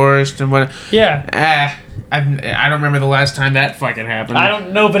for it. Get divorced and what? Yeah. I don't remember the last time that fucking happened. I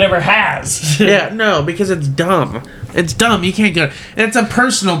don't know if it ever has. Yeah, no, because it's dumb. It's dumb. You can't go. It's a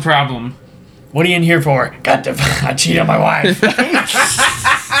personal problem. What are you in here for? I cheat on my wife.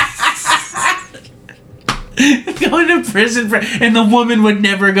 Going to prison and the woman would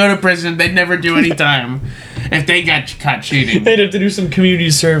never go to prison. They'd never do any time if they got caught cheating. They'd have to do some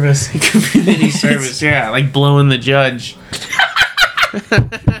community service. Community service, yeah, like blowing the judge.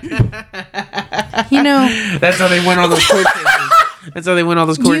 That's how they win all those court cases. That's how they win all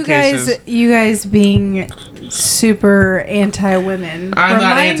those court cases. You guys being super anti-women. I'm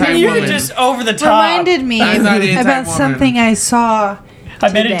not anti-women. You're just over the top. Reminded me about something I saw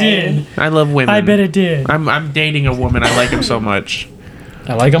I bet it did. I love women. I bet it did. I'm dating a woman. I like him so much.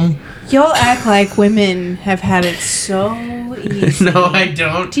 I like him. Y'all act like women have had it so easy. No, I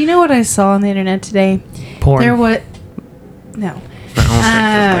don't. Do you know what I saw on the internet today? Porn. There was... No.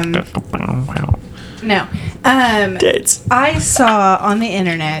 No. I saw on the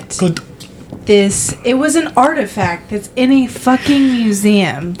internet it was an artifact that's in a fucking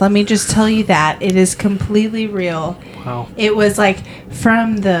museum. Let me just tell you that. It is completely real. Wow. It was like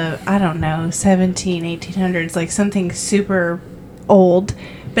from the, 1800s, like something super old.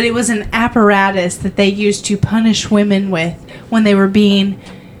 But it was an apparatus that they used to punish women with when they were being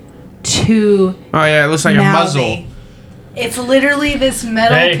to Oh yeah, it looks like a muzzle. Malvi. It's literally this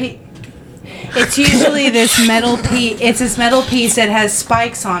metal Hey. It's usually this metal piece. It's this metal piece that has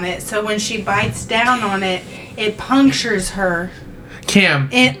spikes on it. So when she bites down on it, it punctures her. Cam,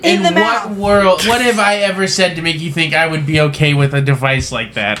 In the what mouth. world? What have I ever said to make you think I would be okay with a device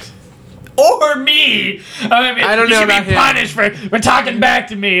like that? Or me. I mean, I don't you know should about be him. punished for talking back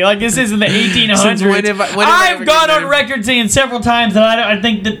to me. Like, this isn't the 1800s. Since when have I I've ever gone given on record saying several times that I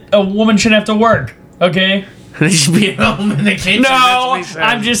think that a woman shouldn't have to work. Okay? They should be at home in the kitchen. No, that's what he said.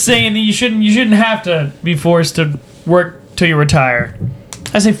 I'm just saying that you shouldn't have to be forced to work till you retire.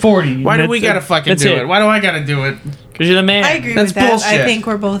 I say 40. Why do we gotta fucking do it? Why do I gotta do it? Because you're the man. I agree That's with that. bullshit. I think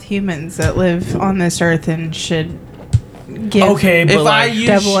we're both humans that live on this earth and should give Okay, but If I like, use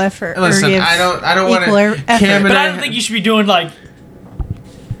double effort. listen, or give I don't want equal to. effort. Cam but and I don't think you should be doing like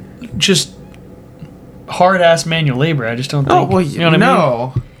just hard ass manual labor. I just don't think. Oh well, you know what I mean?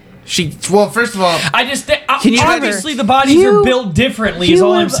 no. Well, first of all, I just think Can you obviously never- the bodies You- are built differently. Is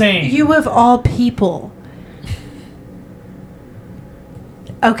all I'm saying. You of all people.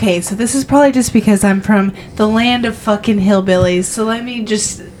 Okay, so this is probably just because I'm from the land of fucking hillbillies. So let me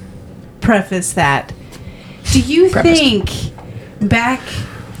just preface that. Do you think back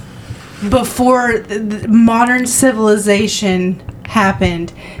before the modern civilization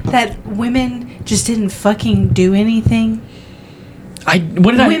happened that women just didn't fucking do anything?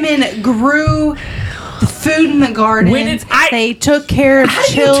 Women grew the food in the garden. They took care of How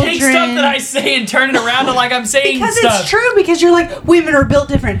do children. you take stuff that I say and turn it around to like I'm saying Because stuff? it's true. Because you're like, women are built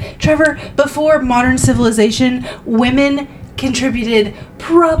different. Trevor, before modern civilization, women contributed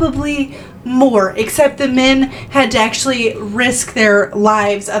probably more, except the men had to actually risk their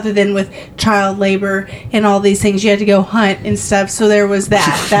lives other than with child labor and all these things. You had to go hunt and stuff. So there was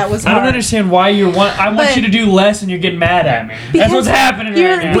that. That was I hard. don't understand why I want But- you to do less and you're getting mad at me. That's what's happening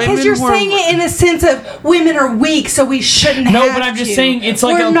you're, right now. Because Women you're were- saying it in a sense of women are weak, so we shouldn't have No, but I'm just to. saying it's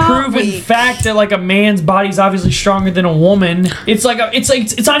like We're a not proven weak. fact that like a man's body's obviously stronger than a woman. It's like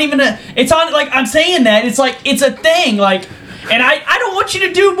it's not even a it's on like I'm saying that it's like it's a thing like. And I don't want you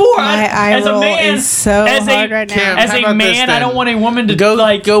to do more. My eye as a roll man, is so as a, hard right now. Cam, As how a about this man, I then? don't want a woman to go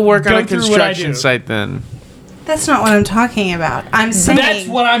go work on a through what I construction do. site then. That's not what I'm talking about. I'm saying That's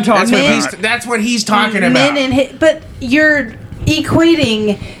what I'm talking That's about. what he's talking about. men and but you're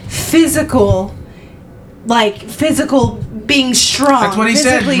equating physical, like physical being strong. That's what he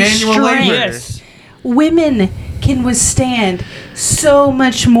said, physically manual strength. labor. Yes. Women can withstand so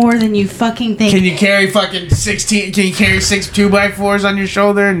much more than you fucking think. Can you carry fucking 16? Can you carry 6 2x4s on your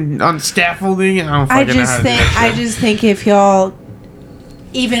shoulder and on scaffolding? I don't I fucking know how just to do think that I shit. just think if y'all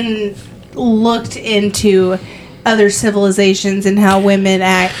even looked into other civilizations and how women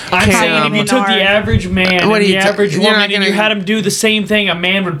act, I'm how saying if you women took the are- average man What and are the you average you're not woman and gonna- you had him do the same thing, a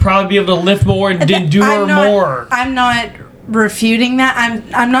man would probably be able to lift more and didn't do I'm her not- more. I'm not refuting that.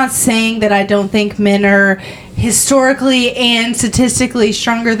 I'm not saying that I don't think men are historically and statistically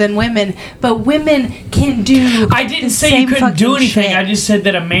stronger than women, but women can do. I didn't the say you same couldn't do fucking anything. shit. I just said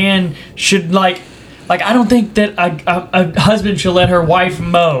that a man should like I don't think that a husband should let her wife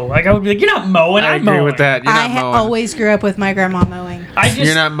mow. Like I would be like, you're not mowing. I I'm agree mowing. with that. You're I not mowing. always grew up with my grandma mowing. I just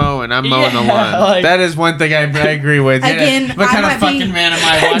You're not mowing. I'm mowing the Yeah, lawn. like- That is one thing I agree with. Again, what I kind of might be- fucking man am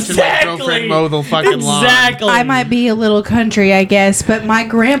I watching my girlfriend mow the fucking lawn? Exactly. I might be a little country, I guess, but my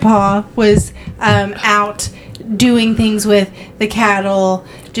grandpa was out doing things with the cattle,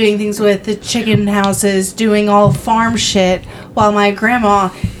 doing things with the chicken houses, doing all farm shit, while my grandma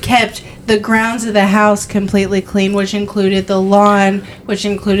kept the grounds of the house completely clean, which included the lawn, which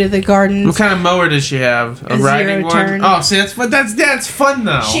included the gardens. What kind of mower does she have? A A riding zero one? turn. Oh, see, that's fun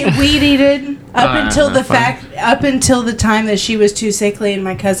though. She weed eated up until not fun. up until the time that she was too sickly and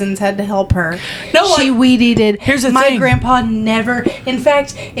my cousins had to help her. No, she like- weed eated. Here's the my thing. grandpa never. In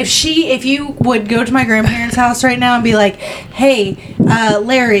fact, if you would go to my grandparents' house right now and be like, "Hey,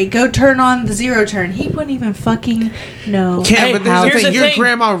 Larry, go turn on the zero turn," he wouldn't even fucking know. Yeah, Hey, but there's here's the thing. the Your thing.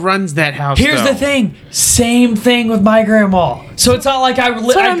 grandma runs that house. Here's though. the thing. Same thing with my grandma. So it's not like That's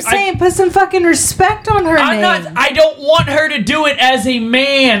what I'm saying. Put some fucking respect on her I'm name. not. I don't want her to do it as a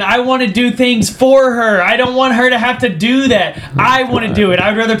man. I want to do things for her. I don't want her to have to do that. I want to do it.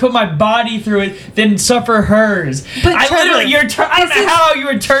 I'd rather put my body through it than suffer hers. But I Trevor, literally, I don't this know is- how you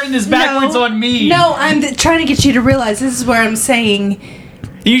would turn this backwards on me. No, I'm trying to get you to realize this is where I'm saying.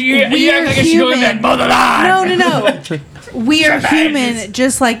 you We're act like I should go in human. that mother line. No. We are human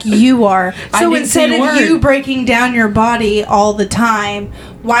just like you are. I So didn't instead say a of word. you breaking down your body all the time,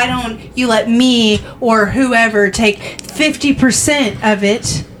 why don't you let me or whoever take 50% of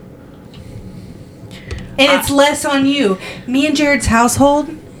it? And it's less on you. Me and Jared's household,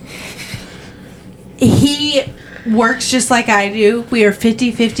 he works just like I do. We are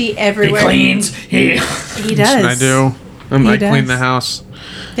 50-50 He everywhere. cleans. He He does. I do. I He clean does. the house.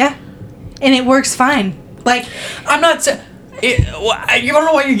 Yeah. And it works fine. Like, I'm not. You don't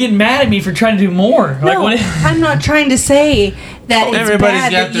know why you're getting mad at me for trying to do more. Like, no, what? I'm not trying to say that it's Everybody's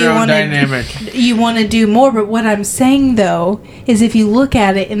bad got that their own dynamic. you want to do more. But what I'm saying, though, is if you look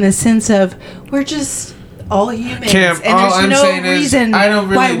at it in the sense of we're just all humans. Cam, and all there's I'm no saying is, reason I don't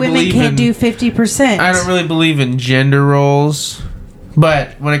really why women believe can't in- do 50%. I don't really believe in gender roles,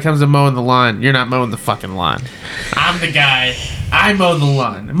 but when it comes to mowing the lawn, you're not mowing the fucking lawn. I'm the guy. I mow the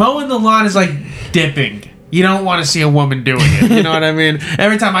lawn. Mowing the lawn is like dipping. You don't want to see a woman doing it. You know what I mean?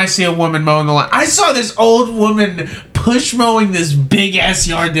 Every time I see a woman mowing the lawn, I saw this old woman push mowing this big ass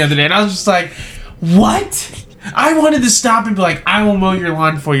yard the other day, and I was just like, what? I wanted to stop and be like, I will mow your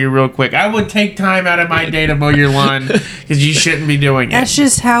lawn for you real quick. I would take time out of my day to mow your lawn because you shouldn't be doing it. That's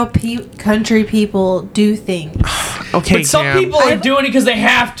just how country people do things. Okay, But some Cam. people are doing it because they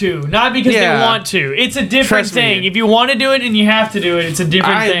have to, not because Yeah. they want to. It's a different Trust me. thing. If you want to do it and you have to do it, it's a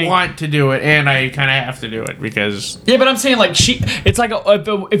different I thing. want to do it, and I kind of have to do it because Yeah, but I'm saying like it's like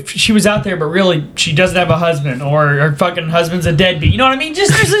if she was out there, but really she doesn't have a husband, or her fucking husband's a deadbeat. You know what I mean?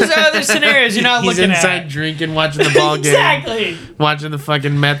 Just there's other scenarios you're not he's looking inside at. drinking, watching the ball game, Exactly. watching the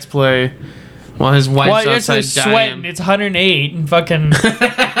fucking Mets play, while his wife's Well, you're outside so sweating. dying. It's 108 and fucking.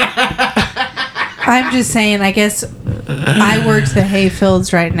 I'm just saying, I guess I worked the hay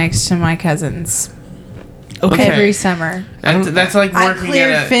fields right next to my cousins. Okay. Every summer. That's like I working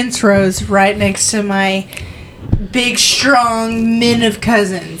cleared at a... fence rows right next to my big, strong men of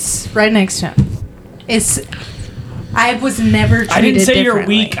cousins. Right next to them. I was never treated I didn't say you're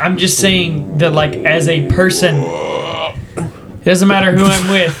differently. weak. I'm just saying that, like, as a person, it doesn't matter who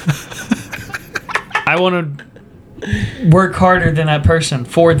I'm with. I want to work harder than that person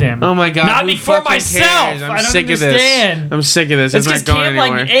for them. Oh my god! Not who me for fucking myself. cares? I'm I don't sick understand. of this. I'm sick of this. It's It's just not going Cam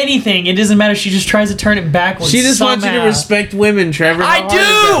anywhere. like anything. It doesn't matter. She just tries to turn it backwards. She just wants you to somehow. respect women, Trevor. I How hard is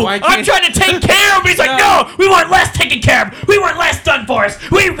that? do. Why I'm can't- trying to take care of him. He's like, no, we want less taken care of. We want less done for us.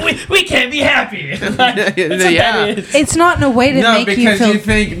 We can't be happy. That's what Yeah. that is. It's not in a way to No, make you because feel... you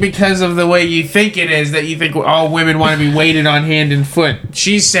think because of the way you think it is that you think all women want to be weighted on hand and foot.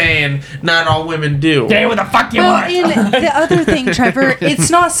 She's saying not all women do. Say what the fuck you Well, want. and the other thing, Trevor, it's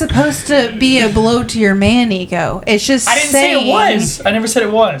not supposed to be a blow to your man ego. It's just I didn't saying, say it was. I never said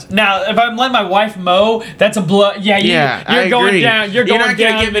it was. Now, if I'm letting my wife mow, that's a blow. Yeah, I you're going agree. down. You're going not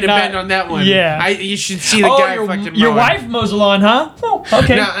down. gonna give me a not- bend on that one. Yeah. You should see the guy fucking your mowing. wife mows the lawn, huh? Oh,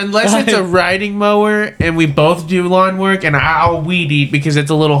 okay. Now, unless it's a riding mower and we both do lawn work, and I'll weed eat because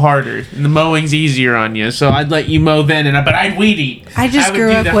it's a little harder. And the mowing's easier on you, so I'd let you mow then. But I'd weed eat. I just would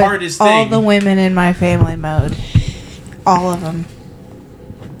grew do up the with hardest all thing. the women in my family mowed. All of them.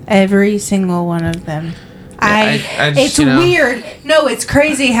 Every single one of them. I just, It's you know- weird. No, it's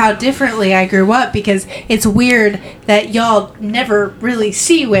crazy how differently I grew up because it's weird that y'all never really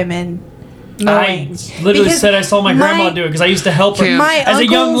see women I mowing. literally Because said I saw my grandma do it because I used to help her. Cam, My As a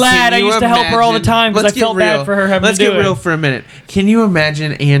young uncles- lad, I Can you used to help her all the imagine- time because I Let's get felt bad real. for her having Let's to do get real it. for a minute. Can you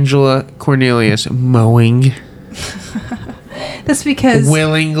imagine Angela Cornelius mowing That's because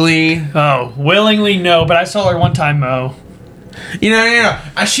willingly? Oh, willingly no, but I saw her one time mow. You know.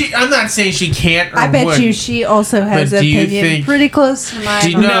 I'm not saying she can't. Or I bet would. you she also has But an do you opinion think- pretty close to mine. Do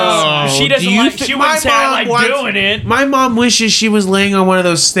you on know? this. she doesn't do you like- thi- she wouldn't my say I mom like wants- doing it. My mom wishes she was laying on one of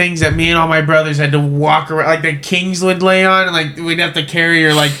those things that me and all my brothers had to walk around, like the kings would lay on, and like we'd have to carry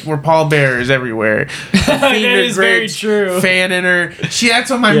her like we're pallbearers everywhere. That is very true. Fanning her. That's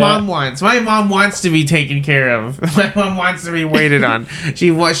what my Yeah. mom wants. My mom wants to be taken care of. My mom wants to be waited on.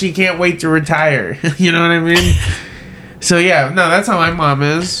 She can't wait to retire. You know what I mean? So yeah, no, that's how my mom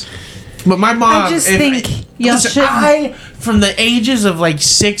is. But my mom, I just think y'all listen, shouldn't- from the ages of like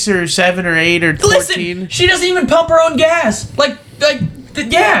 6 or 7 or 8 or 14. Listen, she doesn't even pump her own gas.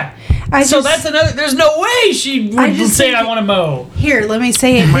 Yeah. I So just- that's another. There's no way she I would just say think- I want to mow. Here, let me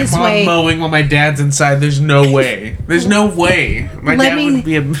say it My this mom way. mowing while my dad's inside. There's no way. There's no way. My Let dad me- would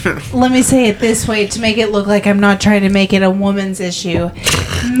be a. Let me say it this way to make it look like I'm not trying to make it a woman's issue.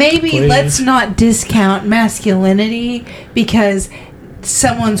 Maybe Please. let's not discount masculinity because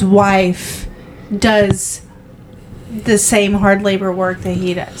someone's wife does the same hard labor work that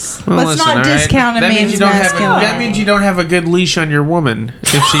he does. Well, let's listen, not all right? discount a That means man's you don't have masculinity. that means you don't have a good leash on your woman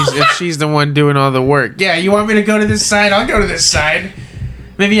if she's the one doing all the work. Yeah, you want me to go to this side? I'll go to this side.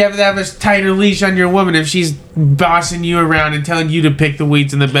 Maybe you have to have a tighter leash on your woman if she's bossing you around and telling you to pick the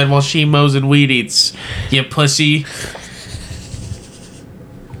weeds in the bed while she mows and weed eats. You pussy.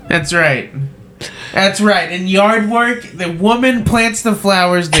 That's right. That's right. In yard work, the woman plants the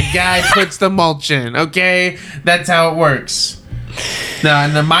flowers, the guy puts the mulch in. Okay, that's how it works. Now,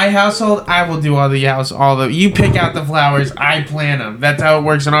 in my household, I will do you pick out the flowers, I plant them. That's how it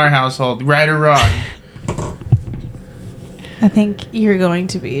works in our household, right or wrong. I think you're going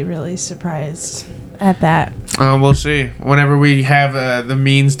to be really surprised at that. We'll see. Whenever we have the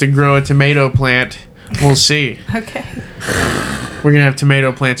means to grow a tomato plant, we'll see. Okay. We're gonna have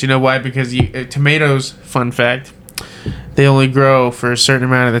tomato plants. You know why? Because tomatoes, fun fact, they only grow for a certain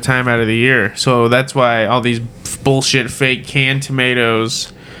amount of the time out of the year. So that's why all these bullshit fake canned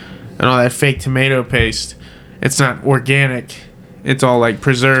tomatoes and all that fake tomato paste, it's not organic. It's all like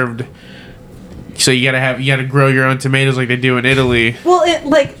preserved. So you gotta grow your own tomatoes like they do in Italy. Well,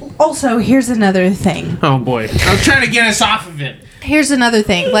 also, here's another thing. Oh boy, I was trying to get us off of it. Here's another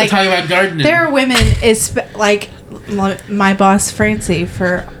thing. Like, talking about gardening. there are women, like my boss Francie,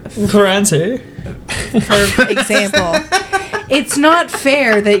 for example. It's not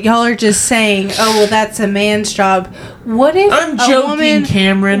fair that y'all are just saying, "Oh, well, that's a man's job." What if I'm joking,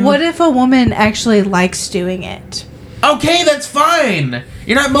 Cameron. What if a woman actually likes doing it? Okay, that's fine.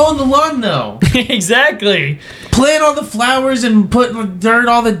 You're not mowing the lawn though. Exactly. Plant all the flowers and put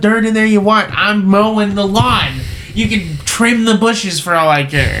all the dirt in there you want. I'm mowing the lawn. You can trim the bushes for all I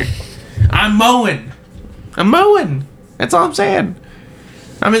care. I'm mowing. That's all I'm saying.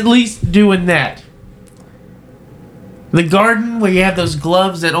 I'm at least doing that. The garden where you have those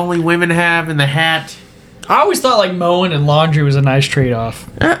gloves that only women have and the hat. I always thought like mowing and laundry was a nice trade-off.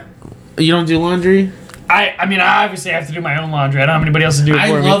 You don't do laundry? I mean, I obviously have to do my own laundry. I don't have anybody else to do it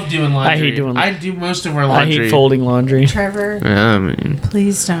for me. I love doing laundry. I hate doing I do most of our laundry. I hate folding laundry. Trevor, Yeah, I mean,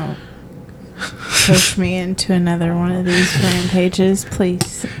 please don't push me into another one of these rampages,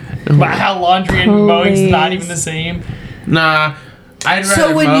 please. About how laundry and mowing's not Please. even the same. nah. I'd rather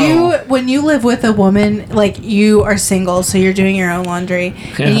So mow. when you live with a woman, like you are single, so you're doing your own laundry,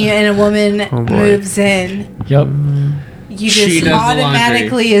 and a woman boy. moves in, Yep. you She just does the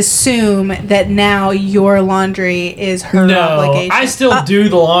automatically assume that now your laundry is her No, obligation. I still do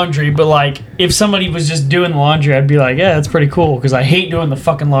the laundry, but like if somebody was just doing the laundry, I'd be like, yeah, that's pretty cool because I hate doing the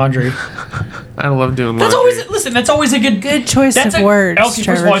fucking laundry. I love doing laundry. That's always that's always a good choice that's of a, words. Elkie, first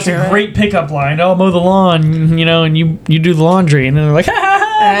Trevor of all, it's a Truitt. great pickup line. I'll mow the lawn, and you do the laundry, and then they're like, ha ha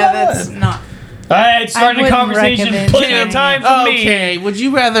ha. That's not. Alright, starting a wouldn't conversation. recommend Plenty doing of time for me. Okay, would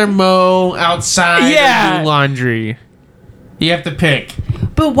you rather mow outside Yeah. or do laundry? You have to pick.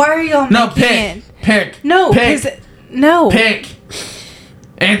 But why are y'all No, making pick. it? Pick. No, Pick. 'cause- no, Pick.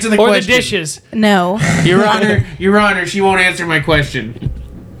 Answer the Or question. the dishes. no. Your Honor, she won't answer my question.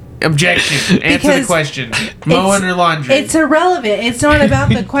 Objection. Answer the Because question. Mowing or laundry? It's irrelevant. It's not about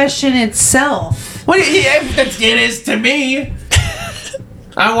the question itself. What? Yeah, it is to me.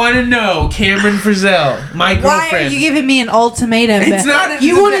 I want to know, Cameron Frizzell, my girlfriend. Why are you giving me an ultimatum? It's not a-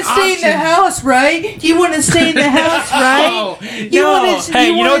 You it's want to an stay in the option. house, right? You want to stay in the house, right? You no. wanna- Hey,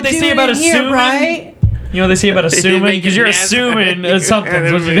 you know wanna what they do say it about in here, assuming? right? You know what they say about assuming? Because you're assuming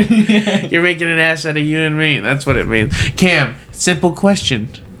something. You're making an ass out of you and me. That's what it means. Cam, simple question.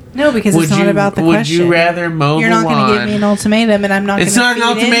 No, because it's not about the question. Would you rather mow You're the not lawn? going to give me an ultimatum, and I'm not. It's gonna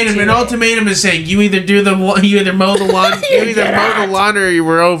not an feed ultimatum. into An it. ultimatum is saying you either mow the lawn, or you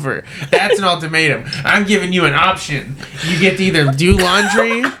were over. That's an ultimatum. I'm giving you an option. You get to either do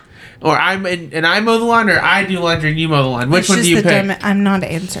laundry, or I mow the lawn, or I do laundry and you mow the lawn. Which It's one do just you that pick? I'm not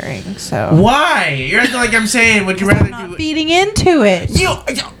answering, so Why? You're acting like I'm saying. Would you rather I'm not do feeding into it. you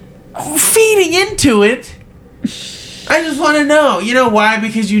feeding into it? I just want to know. You know why?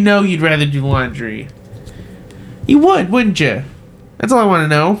 Because you know you'd rather do laundry. You would, wouldn't you? That's all I want to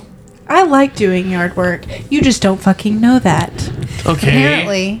know. I like doing yard work. You just don't fucking know that. Okay.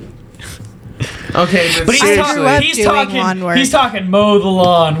 Apparently. Okay, But he's, I seriously. grew up he's doing talking. lawn work. He's talking. Mow the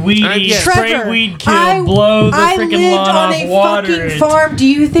lawn, weed I eat, get- spray Trevor, weed kill, blow the I freaking lived lawn on off, a water fucking it. farm. Do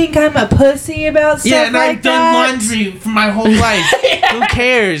you think I'm a pussy about stuff Yeah, and like I've done that? laundry for my whole life. Who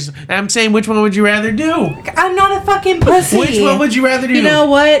cares? I'm saying, which one would you rather do? I'm not a fucking pussy. Which one would you rather do? You know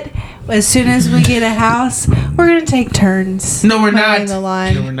what? As soon as we get a house, we're gonna take turns. No, we're mowing not. The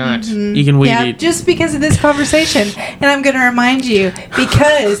lawn. No, we're not. Mhm. You can weed Yeah, eat. just because of this conversation, and I'm gonna remind you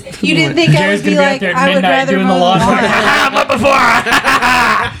because you didn't think I Jared's would be gonna be out like there at I would midnight rather doing mow the the lawn. lawn. I'm up before.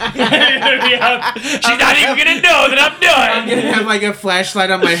 She's not even gonna know that I'm I'm done. gonna have like a flashlight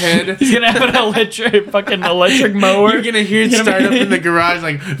on my head. He's gonna have an electric mower. You're gonna hear it start up in the garage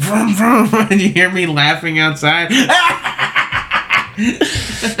like vroom, vroom, and you hear me laughing outside.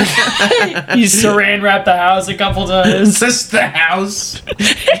 You saran wrap the house a couple times. Just the house.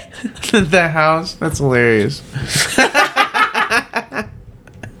 The house. That's hilarious.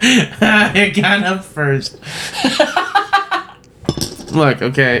 It got up first. Look,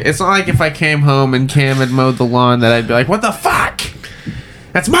 okay, it's not like if I came home and Cam had mowed the lawn that I'd be like, what the fuck?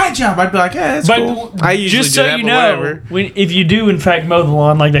 That's my job. I'd be like, yeah, that's cool. I usually just do so that, you but know, whatever. if you do in fact mow the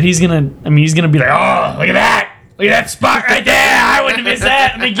lawn like that, he's gonna be like, oh, look at that. Look at that spot right there. I wouldn't miss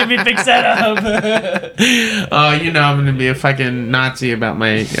that. Let me fix that up. Oh, you know I'm gonna be a fucking Nazi about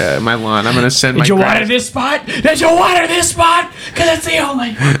my my lawn. I'm gonna send my. Did you grass- water this spot? Did you water this spot? Because that's the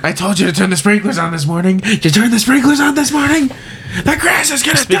only. I told you to turn the sprinklers on this morning. Did you turn the sprinklers on this morning? The grass is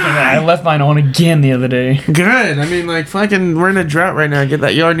gonna Speaking of that, I die. left mine on again the other day. Good. I mean, like, fucking, we're in a drought right now. Get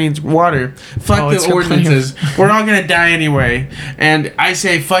that yard needs water. Fuck it's the got plenty of- ordinances. We're all gonna die anyway. And I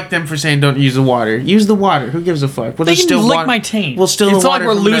say, fuck them for saying don't use the water. Use the water. Who gives a fuck? Well, They there's can still lick water. my taint. We'll steal it's the not water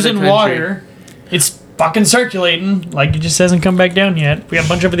like we're from another losing country. water. It's fucking circulating. Like, it just hasn't come back down yet. We got a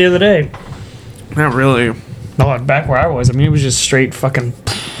bunch of it the other day. Not really. No, back where I was, I mean, it was just straight fucking.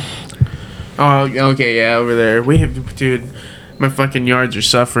 Oh, okay, yeah, over there. We have, dude, my fucking yards are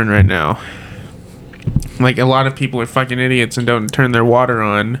suffering right now. Like, a lot of people are fucking idiots and don't turn their water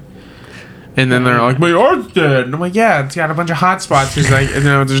on. And then they're like, my yard's dead. And I'm like, yeah, it's got a bunch of hot spots because, like, you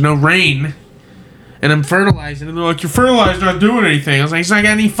know, there's no rain. And I'm fertilizing. And they're like, your fertilizer's not doing anything. I was like, it's not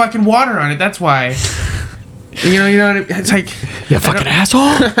got any fucking water on it. That's why. You know what I mean? It's like... You fucking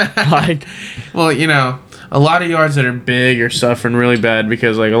asshole! Like, Well, you know, a lot of yards that are big are suffering really bad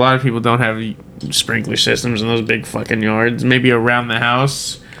because, like, a lot of people don't have sprinkler systems in those big fucking yards. Maybe around the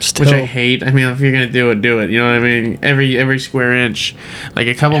house, Still. which I hate. I mean, if you're gonna do it, do it. You know what I mean? Every square inch. Like,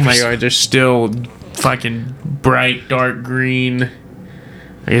 a couple of my yards are still fucking bright dark green.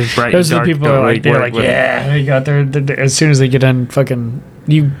 I guess bright those are dark the people don't that are really like, they're work like, with- yeah, they got their as soon as they get done fucking.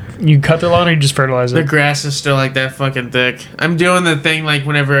 You cut their lawn or you just fertilize The it? grass is still like that fucking thick. I'm doing the thing like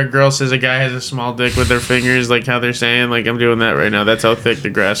whenever a girl says a guy has a small dick with their fingers, like how they're saying, like I'm doing that right now. That's how thick the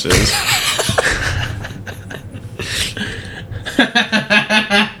grass is.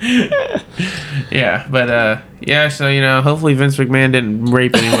 Yeah, but yeah, so you know, hopefully Vince McMahon didn't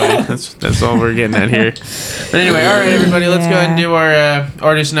rape anybody. That's all we're getting at here. But anyway, all right, everybody, let's go ahead and do our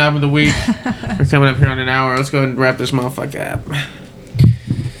artist knob of the week. We're coming up here on an hour. Let's go ahead and wrap this motherfucker up.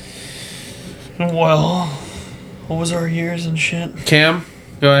 Well, what was our years and shit? Cam,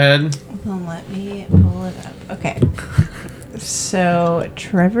 go ahead. Well, let me pull it up. Okay. So,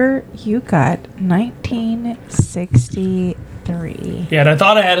 Trevor, you got 1963. Yeah, and I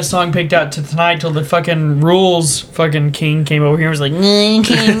thought I had a song picked out to tonight till the fucking rules fucking king came over here and was like,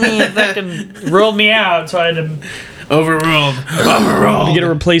 fucking ruled me out, so I had to Overruled. get a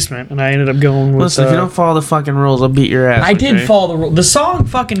replacement, and I ended up going with. Listen, if you don't follow the fucking rules, I'll beat your ass. I did okay? follow the rule. The song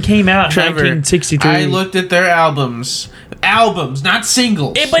fucking came out in Trevor, 1963. I looked at their albums, not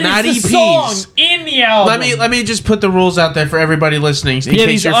singles, but not it's the EPs. song in the album. Let me just put the rules out there for everybody listening. In Yeah, case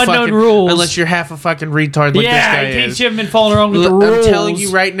these you're unknown fucking, rules. Unless you're half a fucking retard like yeah, this in guy case is. you haven't been following along with the I'm rules. telling you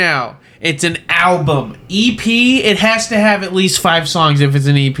right now, it's an album. EP, it has to have at least 5 songs if it's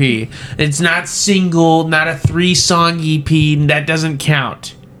an EP. It's not single, not a 3-song EP. That doesn't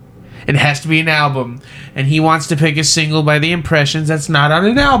count. It has to be an album. And he wants to pick a single by The Impressions. That's not on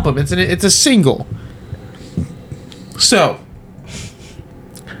an album. It's a single. So,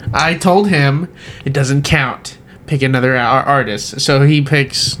 I told him it doesn't count. Pick another artist. So he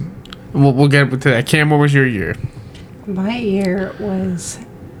picks... We'll get to that. Cam, what was your year? My year was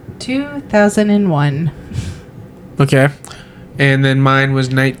 2001. Okay. And then mine was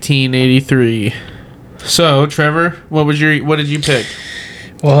 1983. So, Trevor, what did you pick?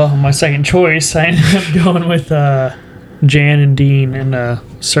 Well, my second choice, I ended up going with Jan and Dean and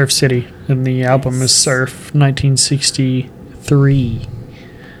Surf City, and the album is Surf 1963.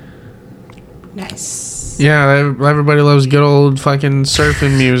 Nice. Yeah, everybody loves good old fucking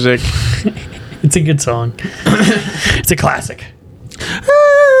surfing music. It's a good song. It's a classic.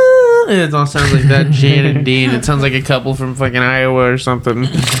 It all sounds like that, Jan and Dean. It sounds like a couple from fucking Iowa or something.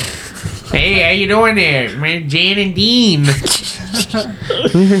 Hey, how you doing there? Man, Jan and Dean.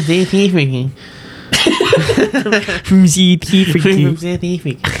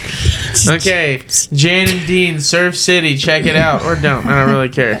 Okay, Jan and Dean, Surf City, check it out. Or don't, I don't really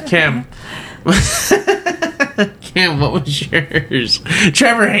care. Cam. Cam, what was yours?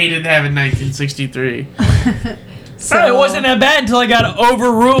 Trevor hated having 1963. So, it wasn't that bad until I got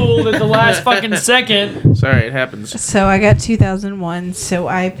overruled at the last fucking second. Sorry, it happens. So I got 2001. So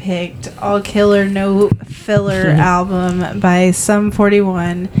I picked All Killer No Filler album by Sum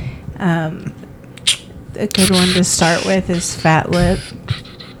 41. A good one to start with is Fat Lip.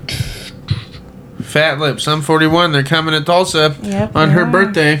 Fat Lip, Sum 41, they're coming to Tulsa Yep, on they her are.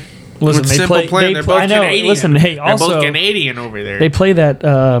 birthday. Listen, With they Simple play. Plan, they're both I know. Canadian. Listen, hey, They're also both Canadian over there. they play that.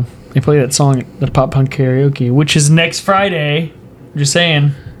 They play that song at the Pop Punk Karaoke, which is next Friday. Just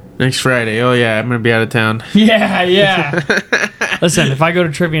saying. Next Friday. Oh yeah, I'm gonna be out of town. Yeah, yeah. Listen, if I go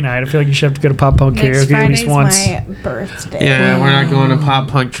to trivia night, I feel like you should have to go to Pop Punk Next Karaoke at least Friday's once. my birthday. Yeah, we're not going to Pop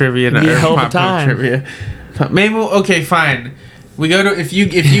Punk Trivia It'd be a or hell of a Pop Punk time. Trivia. Maybe okay, fine. We go to if you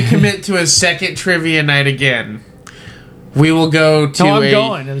commit to a second trivia night again, we will go to No, I'm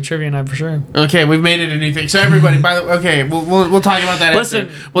going to the trivia night for sure. Okay, we've made it a new thing. So everybody, by the okay, we'll talk about that. Listen,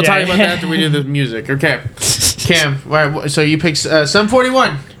 after. We'll yeah. talk about that after we do the music. Okay, Cam. All right, so you picked Sum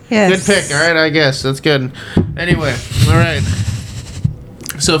 41. Yes. Good pick. All right, I guess that's good. Anyway, all right.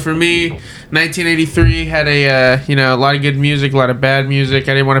 So for me, 1983 had a a lot of good music, a lot of bad music.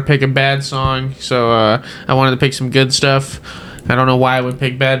 I didn't want to pick a bad song, so I wanted to pick some good stuff. I don't know why I would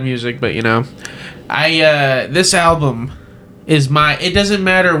pick bad music, but this album is it doesn't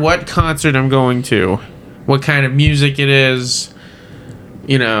matter what concert I'm going to, what kind of music it is,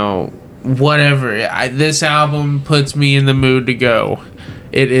 whatever. This album puts me in the mood to go.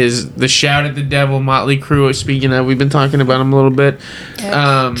 It is the Shout at the Devil, Motley Crue. Speaking of, we've been talking about them a little bit.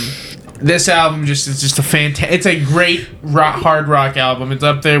 Yep. This album is just a fantastic. It's a great hard rock album. It's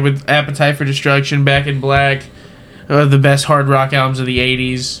up there with Appetite for Destruction, Back in Black, the best hard rock albums of the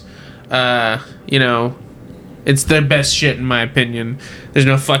 '80s. It's the best shit in my opinion. There's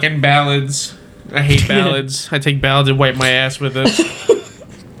no fucking ballads. I hate ballads. I take ballads and wipe my ass with it.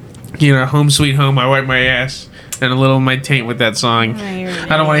 Home Sweet Home, I wipe my ass. And a little of my taint with that song.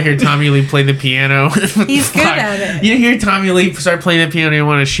 I don't want to hear Tommy Lee play the piano. He's good at it. You hear Tommy Lee start playing the piano, you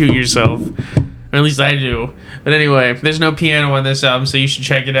want to shoot yourself. Or at least I do. But anyway, there's no piano on this album, so you should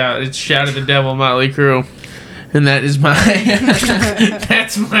check it out. It's Shout at the Devil, Motley Crue. And that is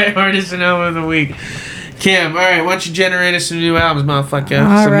that's my artist album of the week. Cam, alright, why don't you generate us some new albums, motherfucker?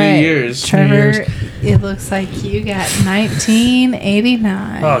 All some right. New Year's. Trevor, it looks like you got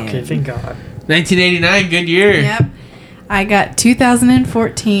 1989. Okay, thank God. 1989, good year. Yep. I got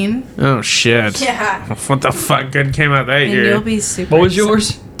 2014. Oh, shit. Yeah. What the fuck good came out that And year? you'll be super What was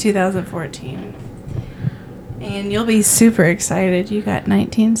yours? 2014. And you'll be super excited. You got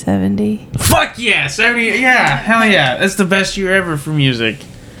 1970. Fuck yeah, 70, yeah, hell yeah. That's the best year ever for music.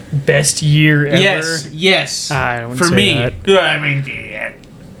 Best year ever. Yes. I wouldn't for say me. that. I mean, yeah.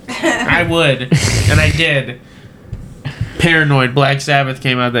 I would. And I did. Paranoid, Black Sabbath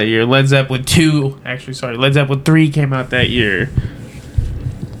came out that year. Led Zeppelin Led Zeppelin 3 came out that year.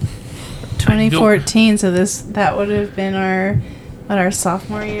 2014, so that would have been our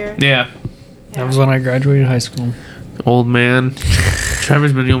sophomore year. Yeah. That was when I graduated high school. Old man.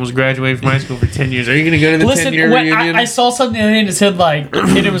 Trevor's been almost graduated from high school for 10 years. Are you going to go to the 10-year reunion? I saw something the other day and it said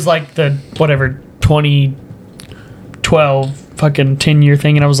and it was like the 2012 fucking 10-year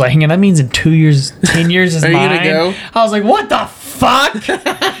thing, and I was like, hang on, that means in 2 years, 10 years is Are you mine. gonna go? I was like, what the fuck?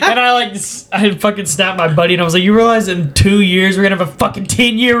 And I fucking snapped my buddy, and I was like, you realize in 2 years we're gonna have a fucking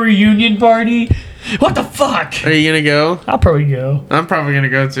 10-year reunion party? What the fuck? Are you going to go? I'll probably go. I'm probably going to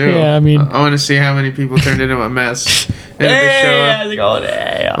go too. Yeah, I mean- I want to see how many people turned into a mess. And if they show up. How's it going?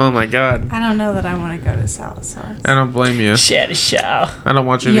 Hey, Oh my god. I don't know that I want to go to Salazar. I don't blame you. shit, show. I don't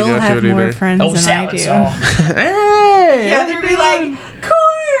want you to You'll go to have it more either. friends Oh, than I do. Salazar. Hey! Yeah, they'll be like,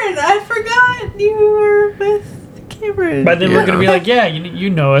 Corn, I forgot you were with Cameron. But then we're gonna be like, yeah, you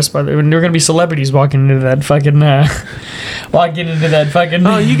know us, but we're gonna be celebrities walking into that fucking Oh,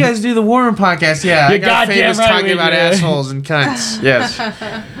 you guys do the Warren podcast, yeah. I You're got goddamn famous right talking we about do. assholes and cunts. Yes.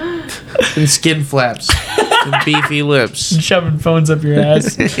 And skin flaps. And beefy lips. shoving phones up your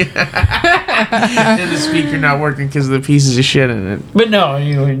ass. And the speaker not working because of the pieces of shit in it. But no,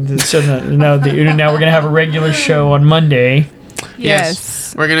 so now we're gonna have a regular show on Monday.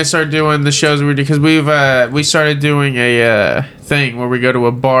 Yes. We're gonna start doing the shows we do because we started doing a thing where we go to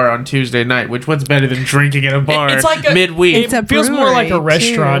a bar on Tuesday night. What's better than drinking at a bar It's like midweek? It It's a feels more like a brewery,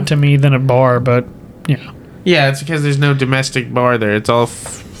 restaurant too. to me than a bar, but yeah. Yeah, it's because there's no domestic bar there. It's all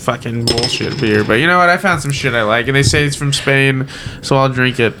fucking bullshit beer. But you know what? I found some shit I like, and they say it's from Spain, so I'll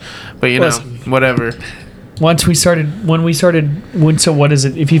drink it. But you know, Listen. whatever. So what is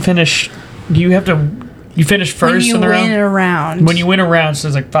it? If you finish, you finish When first you in the win round? a round. When you win a round, so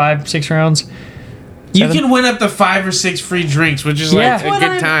there's like 5-6 rounds. You 7? can win up to 5 or 6 free drinks, which is Yeah. like a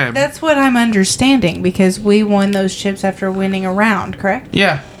good time. That's what I'm understanding because we won those chips after winning a round, correct?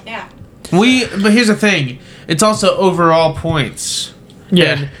 Yeah. Yeah. But here's the thing. It's also overall points.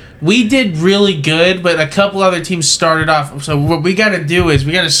 Yeah. And we did really good, but a couple other teams started off. So what we got to do is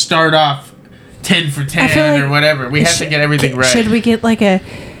we got to start off 10 for 10 I feel like or whatever. We have to get everything right. Should we get like a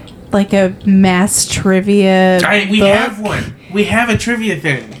like a mass trivia. We book have one. We have a trivia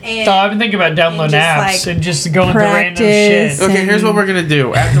thing. and So I've been thinking about downloading just, apps and just going to random practice. shit. Okay, here's what we're gonna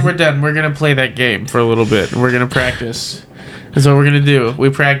do. After we're done, we're gonna play that game for a little bit. We're gonna practice. That's what we're gonna do. We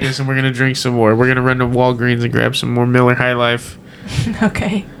practice and we're gonna drink some more. We're gonna run to Walgreens and grab some more Miller High Life.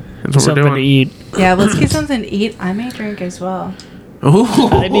 Okay. That's what Something we're to doing. eat. Yeah, let's get something to eat. I may drink as well. Ooh.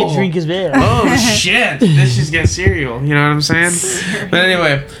 I need a drink as well. Oh shit! This just got cereal. You know what I'm saying? But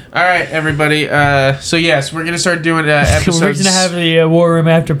anyway, all right, everybody. So yes, we're gonna start doing episodes. We're gonna have the War Room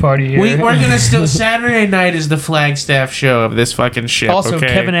after party here. We're gonna still Saturday night is the Flagstaff show of this fucking shit. Also, okay?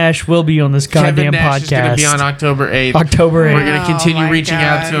 Kevin Ash will be on this Kevin goddamn Nash podcast. is gonna be on October 8th. October 8th. We're gonna Oh continue my reaching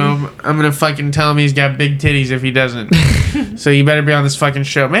out to God. him. I'm gonna fucking tell him he's got big titties if he doesn't. So you better be on this fucking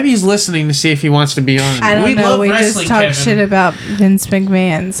show. Maybe he's listening to see if he wants to be on. I don't We know. love We wrestling, just talked Kevin. shit about Vince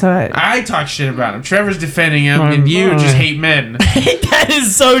McMahon, so I talk shit about him. Trevor's defending him, and you just hate men. That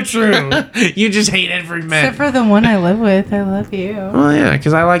is so true. You just hate every man. except for the one I live with. I love you. Well, yeah,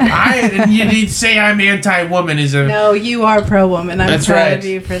 because and you need to say I'm anti-woman is a. No, you are pro woman. I'm That's proud right. of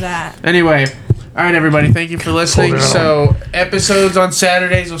you for that. Anyway, all right, everybody, thank you for listening. Hold it on. So episodes on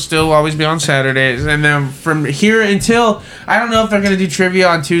Saturdays will still always be on Saturdays, and then from here until I don't know if they're gonna do trivia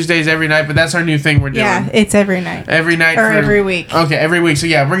on Tuesdays every night, but that's our new thing we're doing. Yeah, it's every night. Every night Or for- every week. Okay, every week. So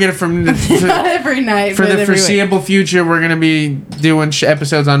yeah, we're gonna Not every night, for but the every week. foreseeable future, we're gonna be doing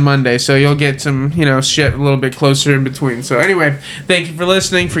episodes on Monday, so you'll get some, shit a little bit closer in between. So anyway, thank you for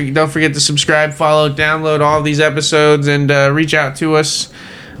listening. Don't forget to subscribe, follow, download all these episodes, and reach out to us.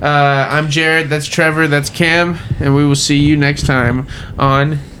 I'm Jared. That's Trevor. That's Cam, and we will see you next time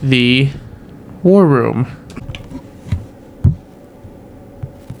on the War Room.